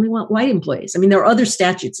employees or I only want white employees. I mean, there are other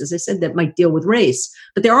statutes, as I said, that might deal with race,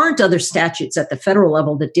 but there aren't other statutes at the federal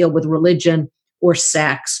level that deal with religion or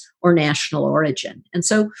sex or national origin. And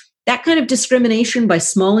so that kind of discrimination by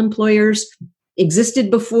small employers existed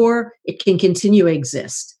before, it can continue to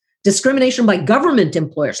exist. Discrimination by government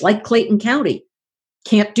employers like Clayton County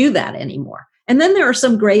can't do that anymore. And then there are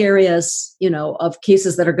some gray areas, of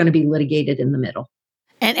cases that are going to be litigated in the middle.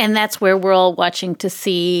 And that's where we're all watching to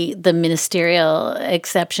see the ministerial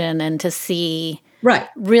exception and to see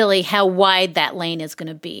really how wide that lane is going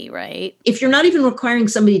to be, right? If you're not even requiring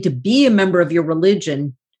somebody to be a member of your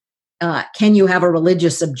religion, can you have a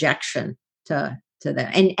religious objection to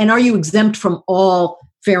that? And are you exempt from all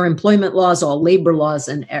fair employment laws, all labor laws,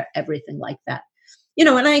 and everything like that?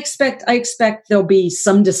 And I expect there'll be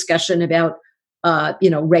some discussion about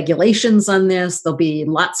regulations on this. There'll be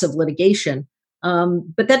lots of litigation.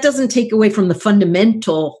 But that doesn't take away from the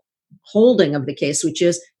fundamental holding of the case, which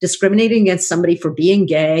is discriminating against somebody for being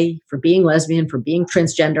gay, for being lesbian, for being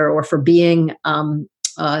transgender, or for being,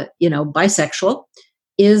 bisexual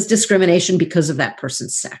is discrimination because of that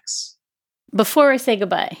person's sex. Before I say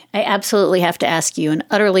goodbye, I absolutely have to ask you an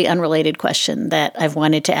utterly unrelated question that I've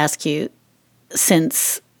wanted to ask you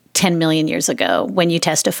since 10 million years ago when you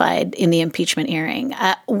testified in the impeachment hearing.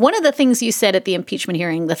 One of the things you said at the impeachment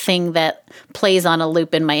hearing, the thing that plays on a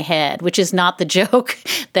loop in my head, which is not the joke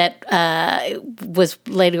that was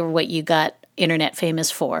later what you got internet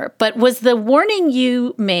famous for, but was the warning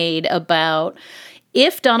you made about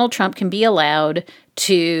if Donald Trump can be allowed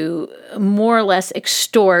to more or less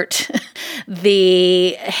extort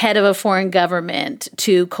the head of a foreign government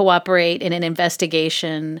to cooperate in an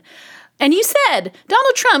investigation. And you said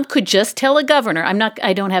Donald Trump could just tell a governor,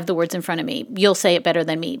 I don't have the words in front of me. You'll say it better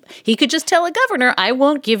than me. He could just tell a governor, I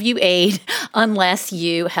won't give you aid unless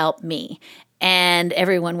you help me. And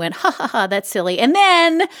everyone went, ha, ha, ha, that's silly. And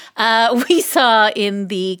then we saw in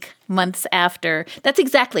the months after, that's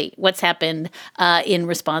exactly what's happened in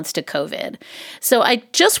response to COVID. So I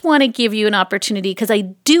just want to give you an opportunity, because I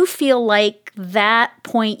do feel like that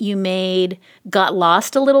point you made got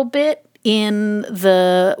lost a little bit in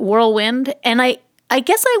the whirlwind. And I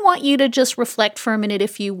guess I want you to just reflect for a minute,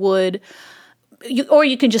 if you would. Or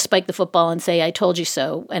you can just spike the football and say, I told you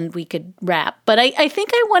so, and we could wrap. But I think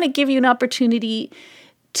I want to give you an opportunity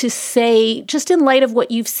to say, just in light of what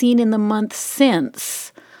you've seen in the months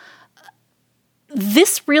since,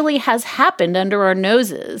 this really has happened under our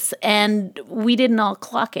noses, and we didn't all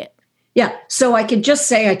clock it. Yeah, so I could just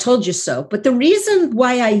say, I told you so. But the reason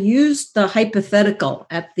why I used the hypothetical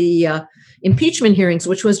at the impeachment hearings,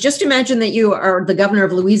 which was, just imagine that you are the governor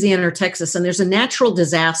of Louisiana or Texas, and there's a natural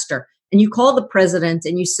disaster. And you call the president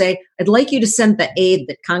and you say, I'd like you to send the aid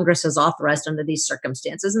that Congress has authorized under these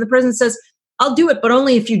circumstances. And the president says, I'll do it, but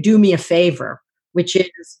only if you do me a favor, which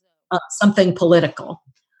is something political.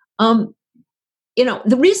 The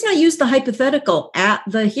reason I used the hypothetical at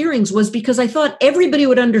the hearings was because I thought everybody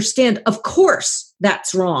would understand, of course,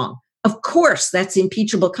 that's wrong. Of course, that's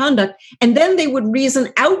impeachable conduct. And then they would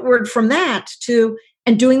reason outward from that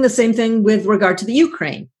and doing the same thing with regard to the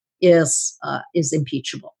Ukraine is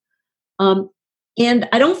impeachable. And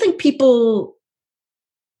I think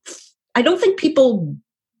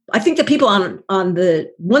the people on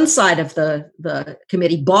the one side of the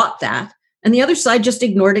committee bought that, and the other side just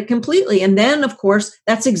ignored it completely. And then, of course,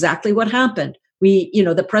 that's exactly what happened.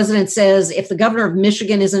 The president says, if the governor of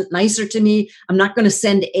Michigan isn't nicer to me, I'm not going to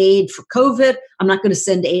send aid for COVID. I'm not going to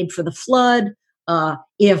send aid for the flood.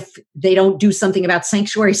 If they don't do something about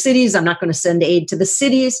sanctuary cities, I'm not going to send aid to the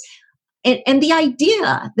cities. And the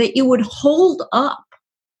idea that you would hold up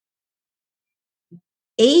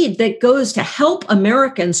aid that goes to help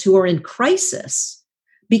Americans who are in crisis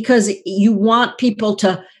because you want people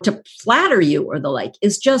to flatter you or the like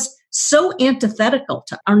is just so antithetical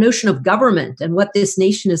to our notion of government and what this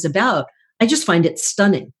nation is about. I just find it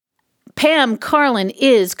stunning. Pam Karlan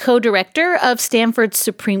is co-director of Stanford's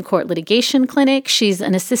Supreme Court Litigation Clinic. She's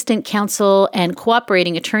an assistant counsel and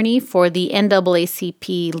cooperating attorney for the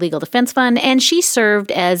NAACP Legal Defense Fund, and she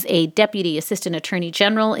served as a deputy assistant attorney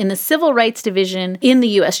general in the Civil Rights Division in the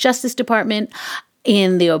U.S. Justice Department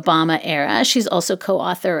in the Obama era. She's also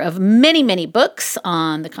co-author of many, many books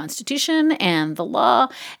on the Constitution and the law,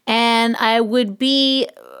 and I would be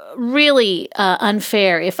really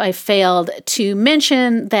unfair if I failed to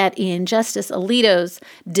mention that in Justice Alito's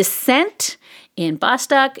dissent in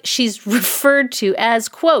Bostock, she's referred to as,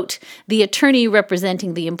 quote, the attorney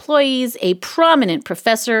representing the employees, a prominent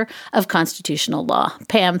professor of constitutional law.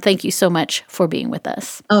 Pam, thank you so much for being with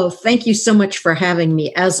us. Oh, thank you so much for having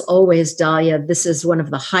me. As always, Dahlia, this is one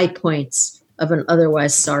of the high points of an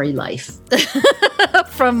otherwise sorry life.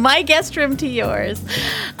 From my guest room to yours.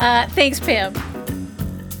 Thanks, Pam.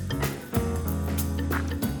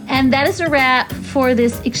 And that is a wrap for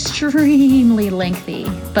this extremely lengthy,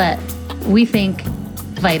 but we think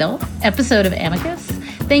vital episode of Amicus.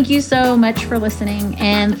 Thank you so much for listening,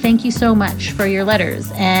 and thank you so much for your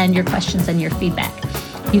letters and your questions and your feedback.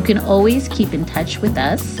 You can always keep in touch with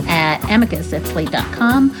us at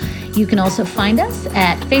amicus@slate.com. You can also find us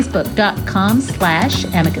at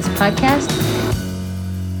facebook.com/amicus podcast.